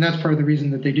 and that's part of the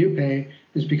reason that they do pay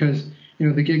is because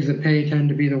the gigs that pay tend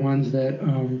to be the ones that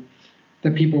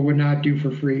that people would not do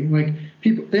for free. Like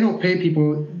they don't pay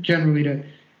people generally to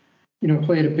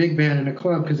play at a big band in a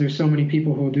club because there's so many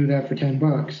people who will do that for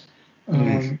 $10.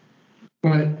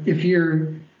 But if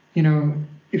you're,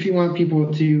 if you want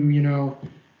people to,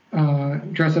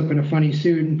 dress up in a funny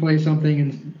suit and play something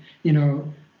and,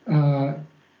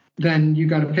 then you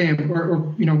got to pay them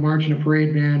or march in a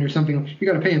parade band or something. You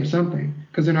got to pay them something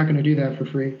because they're not going to do that for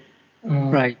free.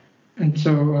 Right. And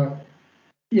so,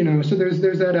 so there's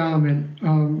that element.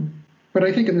 But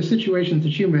I think in the situations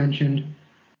that you mentioned,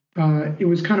 it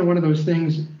was kind of one of those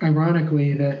things,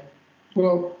 ironically, that,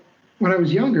 well, when I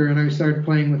was younger and I started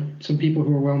playing with some people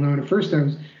who were well known, at first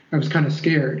I was kind of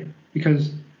scared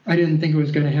because I didn't think it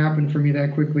was going to happen for me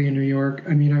that quickly in New York.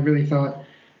 I really thought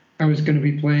I was going to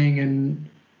be playing in,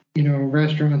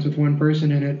 restaurants with one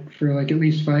person in it for like at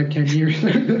least 5-10 years.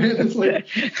 It's like,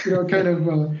 kind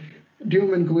of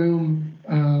doom and gloom.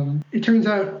 It turns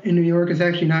out in New York it's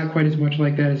actually not quite as much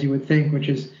like that as you would think, which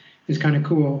is kind of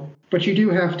cool. But you do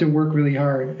have to work really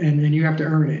hard, and you have to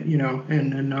earn it,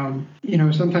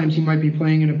 and sometimes you might be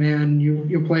playing in a band,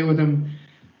 you'll play with them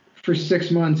for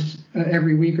 6 months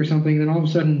every week or something, and then all of a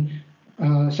sudden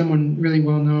someone really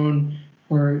well known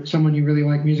or someone you really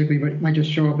like musically but might just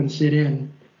show up and sit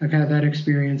in. I've had that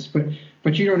experience, but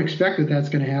you don't expect that that's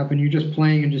going to happen. You're just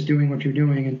playing and just doing what you're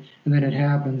doing, and then it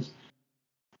happens.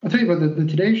 I'll tell you about the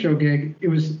Today Show gig. It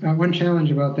was one challenge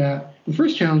about that. The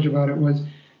first challenge about it was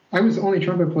I was the only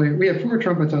trumpet player. We had 4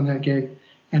 trumpets on that gig,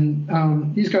 and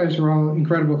these guys were all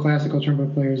incredible classical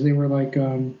trumpet players. They were like,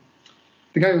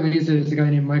 the guy who leads it is a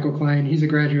guy named Michael Klein. He's a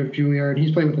graduate of Juilliard.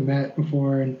 He's played with the Met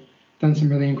before and done some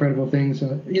really incredible things.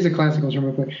 He's a classical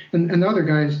trumpet player. And the other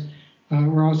guys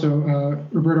were also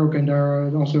Roberto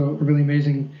Gandara, also a really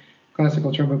amazing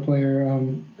classical trumpet player.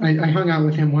 I hung out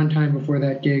with him one time before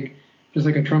that gig, just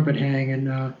like a trumpet hang,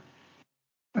 and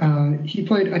he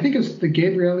played, I think it's the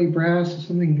Gabrieli Brass or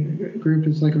something group.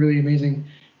 It's like a really amazing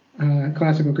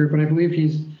classical group, and I believe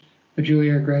he's a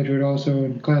Juilliard graduate also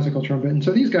in classical trumpet. And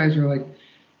so these guys are like,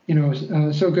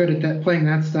 so good at that, playing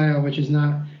that style, which is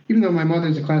not, even though my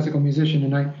mother's a classical musician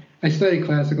and I studied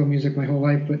classical music my whole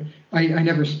life, but I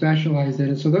never specialized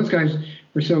in it. So those guys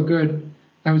were so good,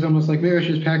 I was almost like, maybe I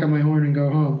should just pack up my horn and go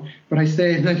home. But I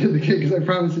stayed and I did the gig because I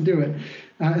promised to do it.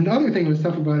 And the other thing that was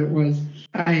tough about it was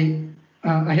I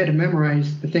had to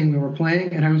memorize the thing we were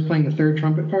playing, and I was playing the third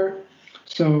trumpet part.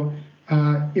 So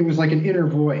it was like an inner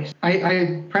voice.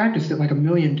 I practiced it like a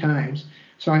million times.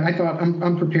 So I thought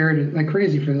I'm prepared like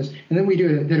crazy for this. And then we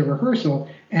did a rehearsal,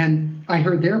 and I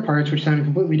heard their parts, which sounded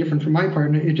completely different from my part,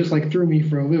 and it just like threw me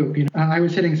for a loop. I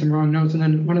was hitting some wrong notes, and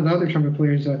then one of the other trumpet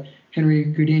players, Henry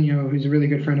Gudinho, who's a really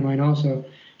good friend of mine also,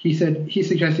 he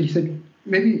suggested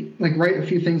maybe like write a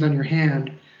few things on your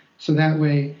hand, so that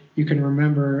way you can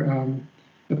remember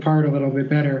the part a little bit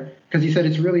better. Because he said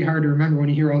it's really hard to remember when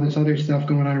you hear all this other stuff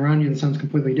going on around you that sounds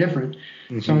completely different.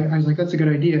 Mm-hmm. So I was like, that's a good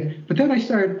idea. But then I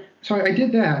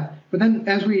did that. But then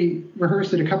as we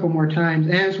rehearsed it a couple more times,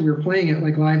 as we were playing it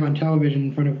like live on television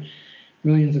in front of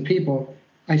millions of people,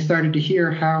 I started to hear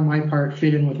how my part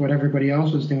fit in with what everybody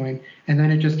else was doing. And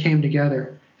then it just came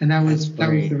together. And that was the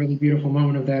really beautiful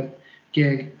moment of that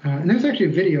gig. And there's actually a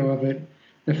video of it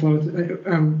that floats.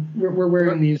 We're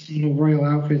wearing these royal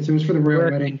outfits. It was for the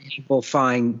royal wedding. People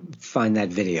find that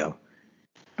video.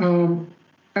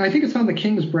 I think it's on the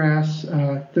King's Brass.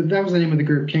 That was the name of the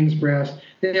group, King's Brass.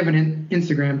 They have an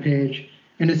Instagram page,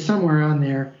 and it's somewhere on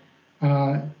there.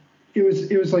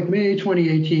 it was like May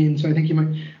 2018, so I think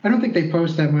I don't think they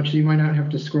post that much, so you might not have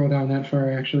to scroll down that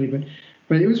far actually, but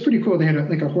it was pretty cool. They had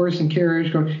like a horse and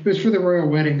carriage going. It was for the royal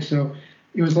wedding, so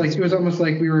it was almost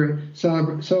like we were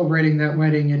celebrating that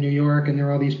wedding in New York, and there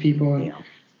were all these people,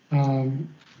 and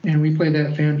we played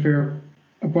that fanfare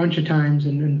a bunch of times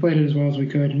and played it as well as we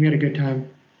could, and we had a good time.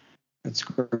 That's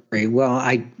great. Well,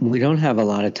 we don't have a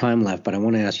lot of time left, but I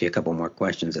want to ask you a couple more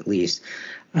questions at least.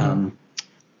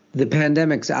 The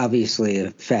pandemic obviously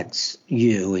affects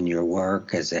you and your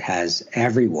work, as it has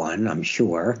everyone, I'm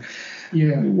sure.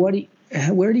 Yeah. Where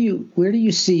do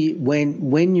you see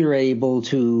when you're able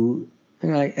to,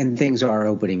 and things are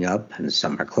opening up and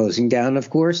some are closing down, of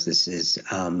course. This is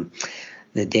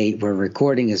the date we're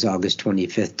recording is August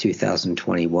 25th,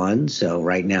 2021. So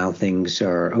right now things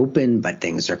are open, but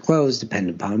things are closed,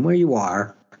 depending upon where you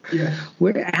are. Yeah.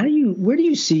 Where do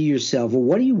you see yourself, or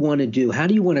what do you want to do? How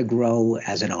do you want to grow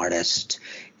as an artist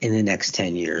in the next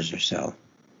 10 years or so?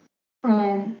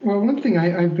 Well, one thing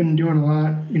I've been doing a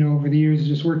lot, over the years is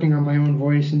just working on my own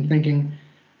voice and thinking,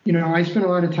 I spent a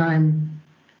lot of time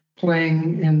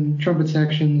playing in trumpet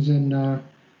sections and,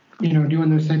 doing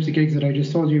those types of gigs that I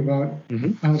just told you about.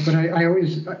 Mm-hmm. But I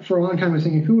always, for a long time, I was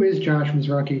thinking, who is Josh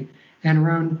Mizrachi? And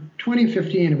around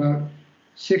 2015, about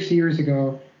 6 years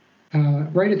ago,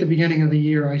 right at the beginning of the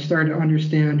year, I started to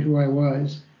understand who I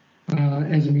was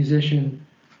as a musician.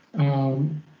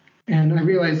 And I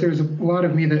realized there's a lot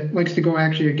of me that likes to go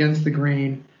actually against the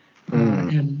grain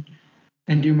and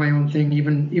do my own thing,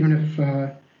 even if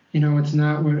it's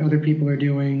not what other people are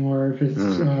doing, or if it's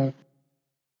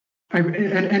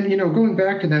going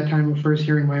back to that time of first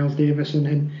hearing Miles Davis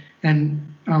and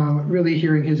really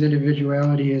hearing his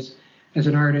individuality as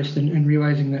an artist and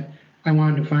realizing that I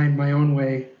wanted to find my own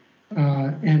way.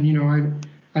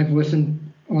 I've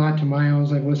listened a lot to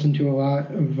Miles. I've listened to a lot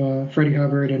of Freddie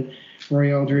Hubbard and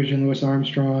Roy Eldridge and Louis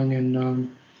Armstrong and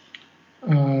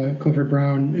Clifford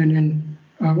Brown. And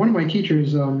one of my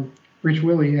teachers, Rich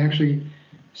Willey, actually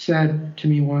said to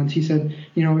me once, he said,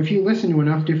 if you listen to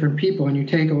enough different people and you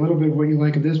take a little bit of what you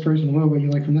like of this person, a little bit you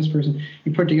like from this person,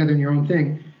 you put together in your own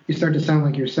thing, you start to sound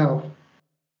like yourself.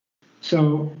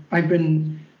 So I've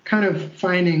been kind of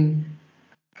finding,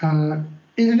 and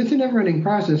it's a never-ending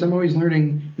process. I'm always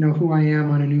learning, who I am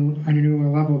on a newer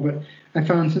level. But I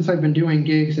found since I've been doing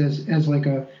gigs as like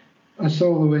a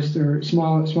soloist or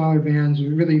smaller bands,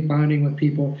 really bonding with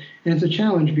people, and it's a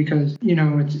challenge because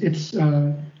it's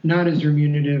not as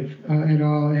remunerative at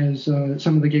all as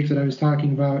some of the gigs that I was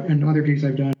talking about and other gigs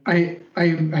I've done. I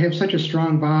have such a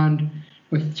strong bond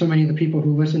with so many of the people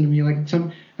who listen to me.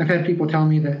 I've had people tell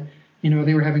me that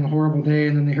they were having a horrible day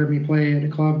and then they heard me play at a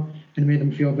club and it made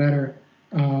them feel better.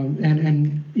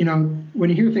 And when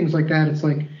you hear things like that, it's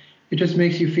like it just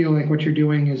makes you feel like what you're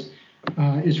doing is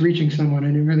reaching someone,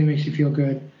 and it really makes you feel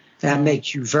good. That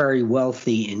makes you very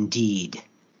wealthy indeed.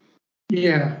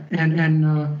 Yeah,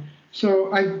 and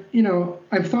so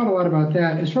I've thought a lot about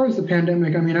that. As far as the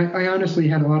pandemic, I honestly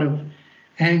had a lot of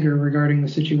anger regarding the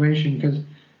situation because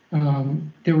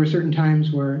there were certain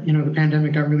times where the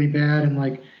pandemic got really bad and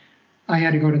I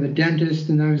had to go to the dentist,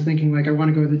 and I was thinking I want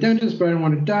to go to the dentist, but I don't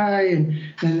want to die,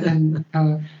 and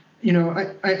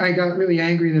I got really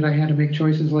angry that I had to make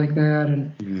choices like that,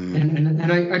 and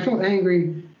I felt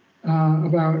angry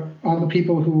about all the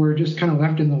people who were just kind of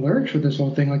left in the lurch with this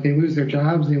whole thing. They lose their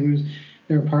jobs, they lose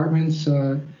their apartments.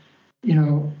 I've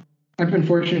been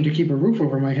fortunate to keep a roof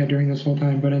over my head during this whole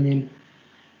time, but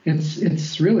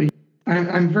it's really,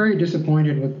 I'm very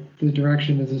disappointed with the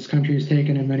direction that this country has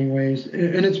taken in many ways,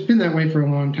 and it's been that way for a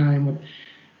long time with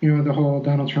the whole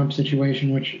Donald Trump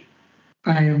situation, which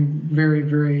I am very,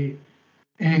 very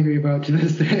angry about to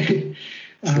this day.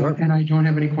 Sure. And I don't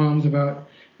have any qualms about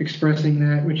expressing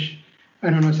that, which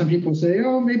I don't know. Some people say,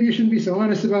 oh, maybe you shouldn't be so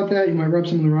honest about that. You might rub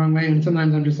someone the wrong way. And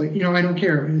sometimes I'm just like, I don't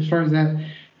care as far as that,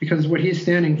 because what he's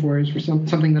standing for is for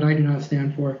something that I do not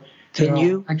stand for. Can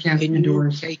you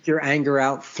endorse. Take your anger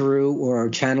out through or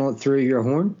channel it through your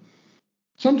horn?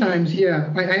 Sometimes,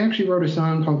 yeah. I actually wrote a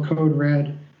song called Code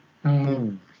Red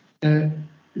that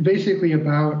basically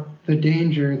about the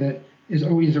danger that is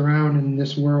always around in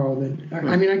this world. And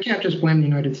I can't just blame the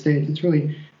United States. It's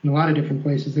really in a lot of different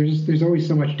places. There's always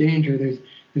so much danger.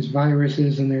 There's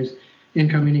viruses, and there's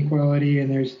income inequality,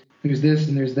 and there's this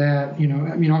and there's that.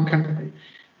 All kind of,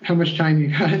 how much time you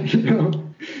got?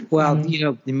 Well,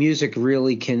 the music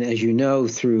really can, as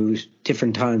through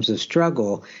different times of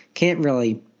struggle, can't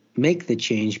really make the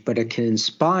change, but it can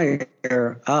inspire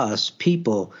us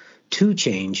people to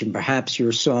change, and perhaps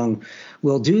your song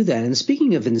will do that. And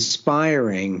speaking of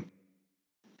inspiring,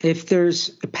 if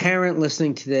there's a parent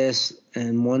listening to this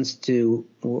and wants to,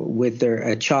 with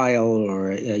a child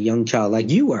or a young child like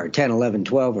you are, 10, 11,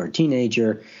 12, or a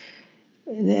teenager,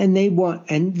 and they want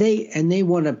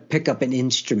to pick up an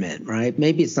instrument, right?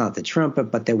 Maybe it's not the trumpet,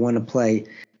 but they want to play.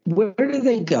 Where do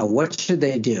they go? What should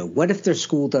they do? What if their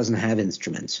school doesn't have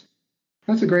instruments?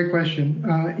 That's a great question.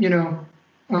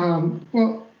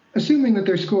 Well, assuming that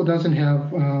their school doesn't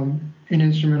have an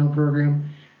instrumental program,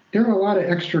 there are a lot of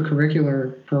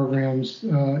extracurricular programs,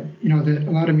 that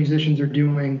a lot of musicians are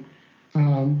doing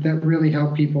that really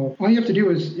help people. All you have to do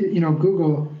is,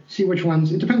 Google, see which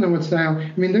ones. It depends on what style.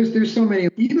 I mean, there's so many.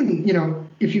 Even,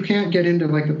 if you can't get into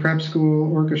like the prep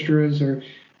school orchestras or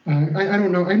I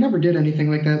don't know. I never did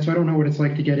anything like that, so I don't know what it's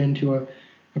like to get into a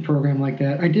program like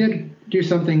that. I did do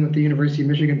something with the University of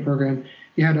Michigan program.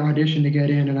 You had to audition to get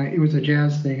in, and it was a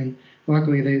jazz thing, and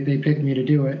luckily they picked me to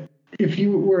do it. If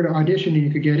you were to audition and you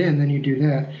could get in, then you do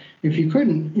that. If you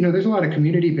couldn't, there's a lot of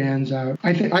community bands out.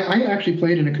 I actually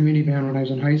played in a community band when I was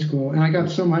in high school, and I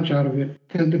got so much out of it.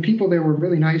 The people there were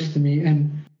really nice to me,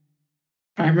 and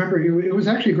I remember it was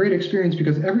actually a great experience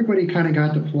because everybody kind of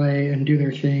got to play and do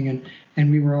their thing,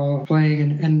 and we were all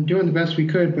playing and doing the best we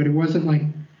could, but it wasn't like,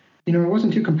 it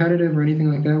wasn't too competitive or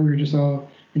anything like that. We were just all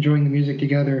enjoying the music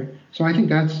together. So I think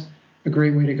that's a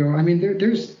great way to go. I mean,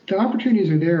 there's the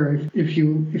opportunities are there if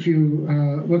you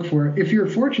look for it. If you're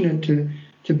fortunate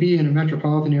to be in a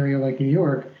metropolitan area like New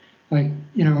York, like,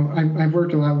 I've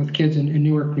worked a lot with kids in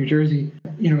Newark, New Jersey.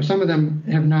 Some of them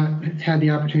have not had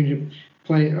the opportunity to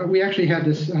play. We actually had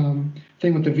this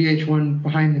thing with the VH1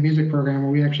 Behind the Music program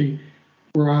where we actually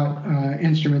brought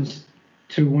instruments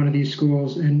to one of these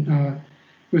schools, and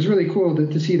it was really cool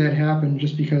to see that happen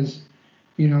just because,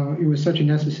 it was such a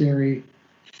necessary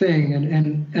thing,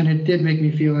 and it did make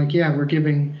me feel like, yeah,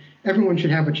 everyone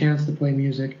should have a chance to play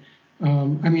music.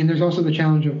 I mean, there's also the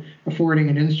challenge of affording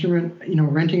an instrument.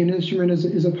 Renting an instrument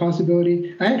is a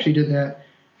possibility. I actually did that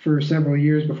for several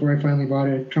years before I finally bought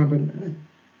a trumpet.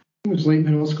 It was late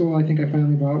middle school. I think I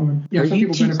finally bought one. Yeah, Are you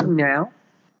teaching now?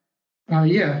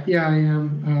 Yeah, I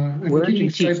am. I've been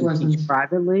teaching Skype lessons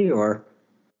privately, or?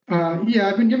 Yeah,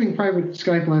 I've been giving private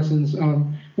Skype lessons.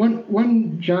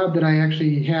 One job that I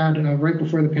actually had right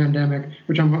before the pandemic,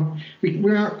 which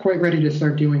we're not quite ready to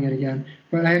start doing it again,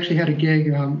 but I actually had a gig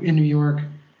in New York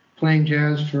playing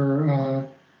jazz for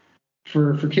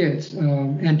kids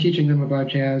and teaching them about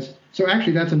jazz. So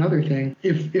actually, that's another thing.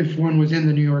 If one was in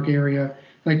the New York area,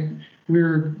 like we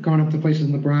were going up to places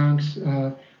in the Bronx,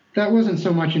 that wasn't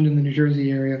so much into the New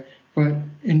Jersey area, but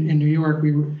in New York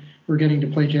we were getting to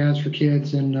play jazz for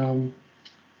kids, and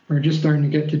we're just starting to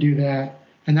get to do that.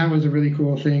 And that was a really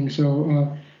cool thing.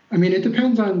 So, I mean, it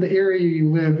depends on the area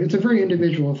you live. It's a very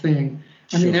individual thing.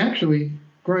 I mean, actually,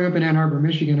 growing up in Ann Arbor,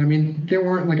 Michigan, I mean, there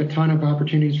weren't like a ton of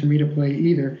opportunities for me to play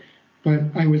either, but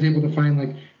I was able to find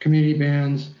like community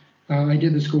bands. I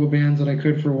did the school bands that I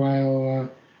could for a while.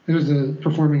 There was a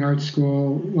performing arts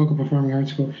school, local performing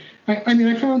arts school. I mean,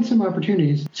 I found some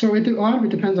opportunities. So a lot of it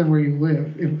depends on where you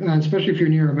live, especially if you're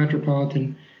near a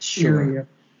metropolitan area.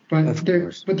 But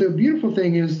the beautiful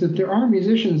thing is that there are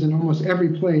musicians in almost every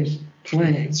place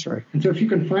playing. That's right. And so if you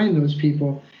can find those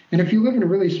people, and if you live in a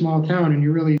really small town and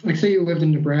you're really, like say you lived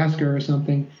in Nebraska or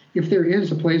something, if there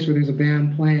is a place where there's a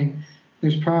band playing,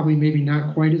 there's probably maybe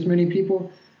not quite as many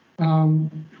people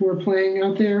who are playing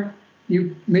out there.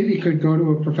 You maybe could go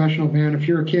to a professional band if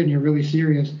you're a kid and you're really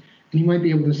serious, and you might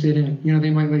be able to sit in. They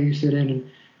might let you sit in.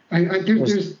 And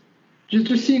there's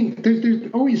just seeing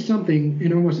there's always something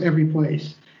in almost every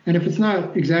place. And if it's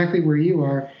not exactly where you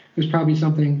are, there's probably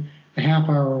something a half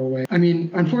hour away. I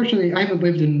mean, unfortunately, I haven't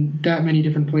lived in that many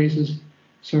different places,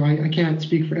 so I can't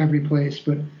speak for every place.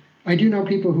 But I do know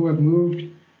people who have moved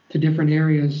to different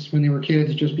areas when they were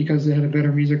kids just because they had a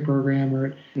better music program or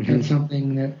it had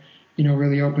something that,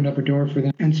 really opened up a door for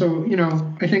them. And so,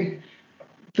 I think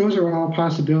those are all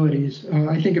possibilities.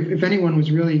 I think if anyone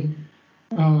was really,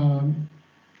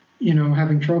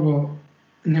 having trouble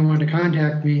and they wanted to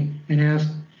contact me and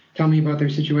tell me about their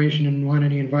situation and want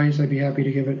any advice, I'd be happy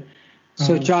to give it.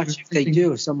 So, Josh,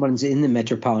 if someone's in the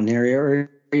metropolitan area, or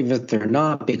even if they're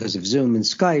not because of Zoom and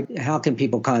Skype, how can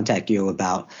people contact you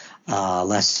about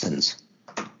lessons?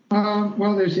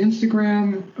 Well, there's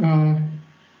Instagram.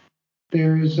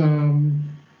 There's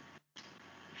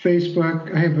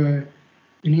Facebook. I have an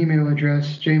email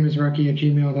address,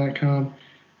 jamesrucky@gmail.com.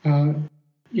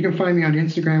 You can find me on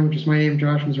Instagram, which is my name,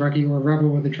 Josh Mizrachi, or Rebel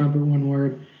with a trumpet, one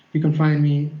word. You can find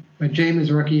me at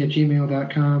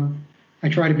jamesrucky@gmail.com. I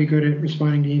try to be good at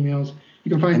responding to emails.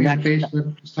 You can find me on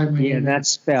Facebook. Just type my name. Yeah, that's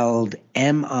spelled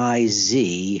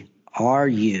Mizruchi.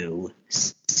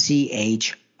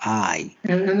 eye.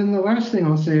 And then the last thing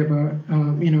I'll say about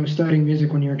studying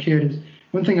music when you're a kid is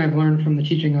one thing I've learned from the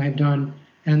teaching I've done,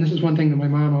 and this is one thing that my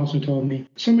mom also told me.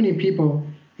 So many people,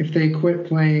 if they quit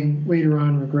playing later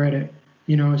on, regret it.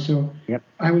 So Yep.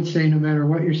 I would say no matter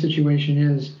what your situation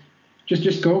is,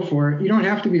 just go for it. You don't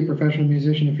have to be a professional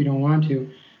musician if you don't want to.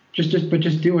 Just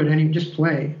do it. Just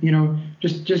play.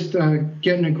 Just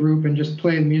get in a group and just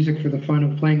play the music for the fun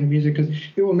of playing the music, because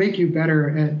it will make you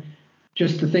better at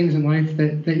just the things in life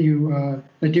that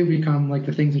do become like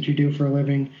the things that you do for a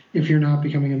living if you're not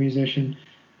becoming a musician.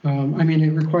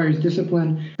 It requires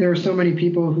discipline. There are so many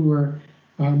people who are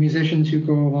musicians who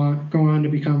go on to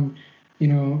become,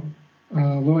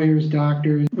 lawyers,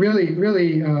 doctors, really,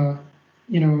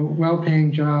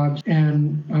 well-paying jobs.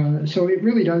 And so it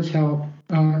really does help.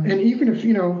 And even if,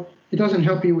 it doesn't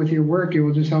help you with your work, it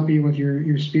will just help you with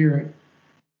your spirit.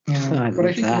 But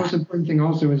I think the most important thing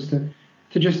also is to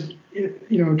just,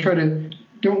 try to,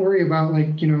 don't worry about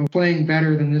playing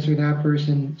better than this or that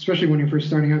person, especially when you're first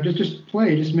starting out. Just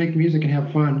play, just make music and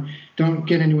have fun. Don't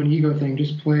get into an ego thing.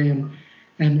 Just play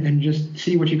and just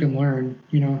see what you can learn.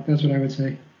 That's what I would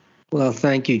say. Well,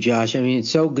 thank you, Josh. It's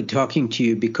so good talking to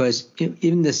you, because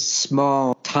in this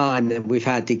small time that we've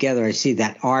had together, I see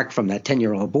that arc from that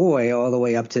 10-year-old boy all the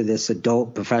way up to this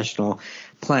adult professional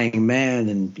playing man.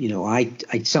 And, I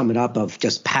sum it up of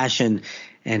just passion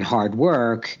and hard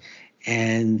work,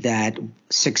 and that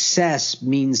success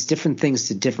means different things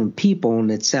to different people.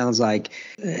 And it sounds like,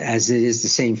 as it is the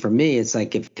same for me, it's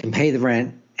like if you can pay the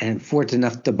rent and afford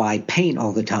enough to buy paint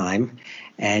all the time,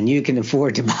 and you can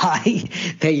afford to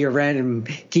pay your rent and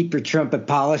keep your trumpet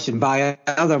polished and buy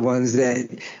other ones,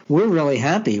 that we're really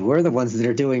happy. We're the ones that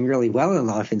are doing really well in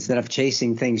life instead of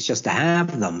chasing things just to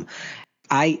have them.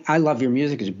 I love your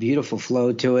music. There's a beautiful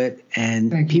flow to it,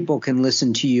 and people can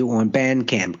listen to you on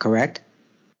Bandcamp, correct?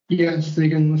 Yes, they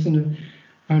can listen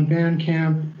on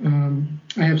Bandcamp.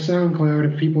 I have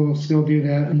SoundCloud if people still do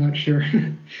that. I'm not sure.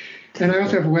 And I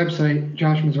also have a website,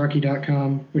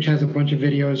 joshmazarki.com, which has a bunch of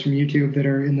videos from YouTube that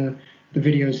are in the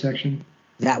videos section.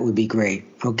 That would be great.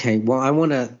 Okay. Well, I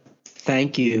want to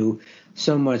thank you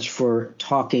so much for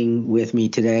talking with me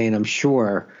today, and I'm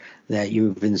sure that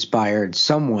you've inspired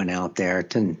someone out there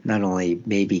to not only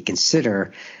maybe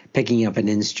consider picking up an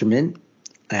instrument.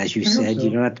 As you said, you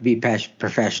don't have to be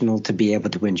professional to be able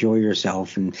to enjoy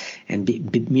yourself, and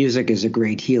music is a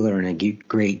great healer and a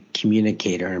great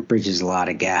communicator, and it bridges a lot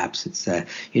of gaps. It's a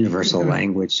universal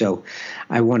language. So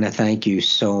I want to thank you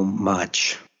so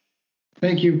much.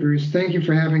 Thank you, Bruce. Thank you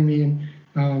for having me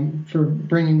and for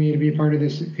bringing me to be a part of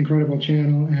this incredible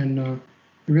channel. And it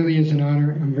really is an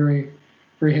honor. I'm very,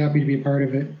 very happy to be a part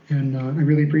of it, and I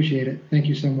really appreciate it. Thank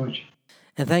you so much.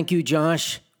 And thank you,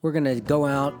 Josh. We're going to go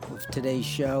out with today's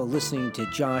show listening to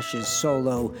Josh's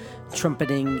solo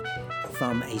trumpeting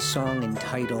from a song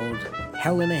entitled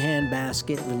Hell in a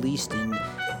Handbasket, released in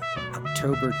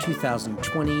October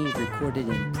 2020, recorded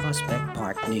in Prospect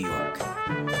Park, New York.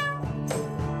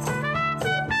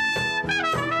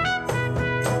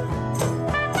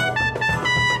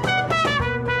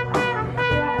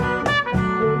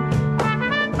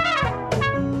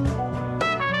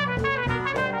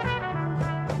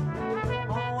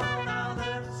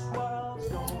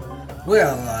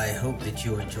 Well, I hope that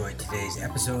you enjoyed today's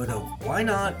episode of Why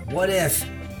Not, What If?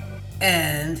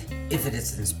 And if it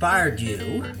has inspired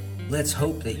you, let's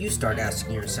hope that you start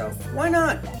asking yourself, why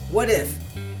not? What if?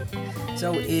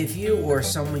 So if you or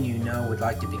someone you know would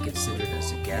like to be considered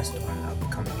as a guest on an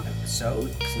upcoming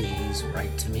episode, please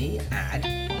write to me at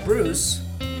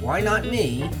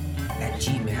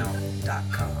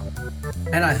brucewhynotme@gmail.com.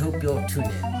 And I hope you'll tune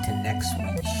in to next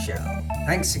week's show.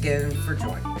 Thanks again for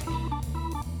joining me.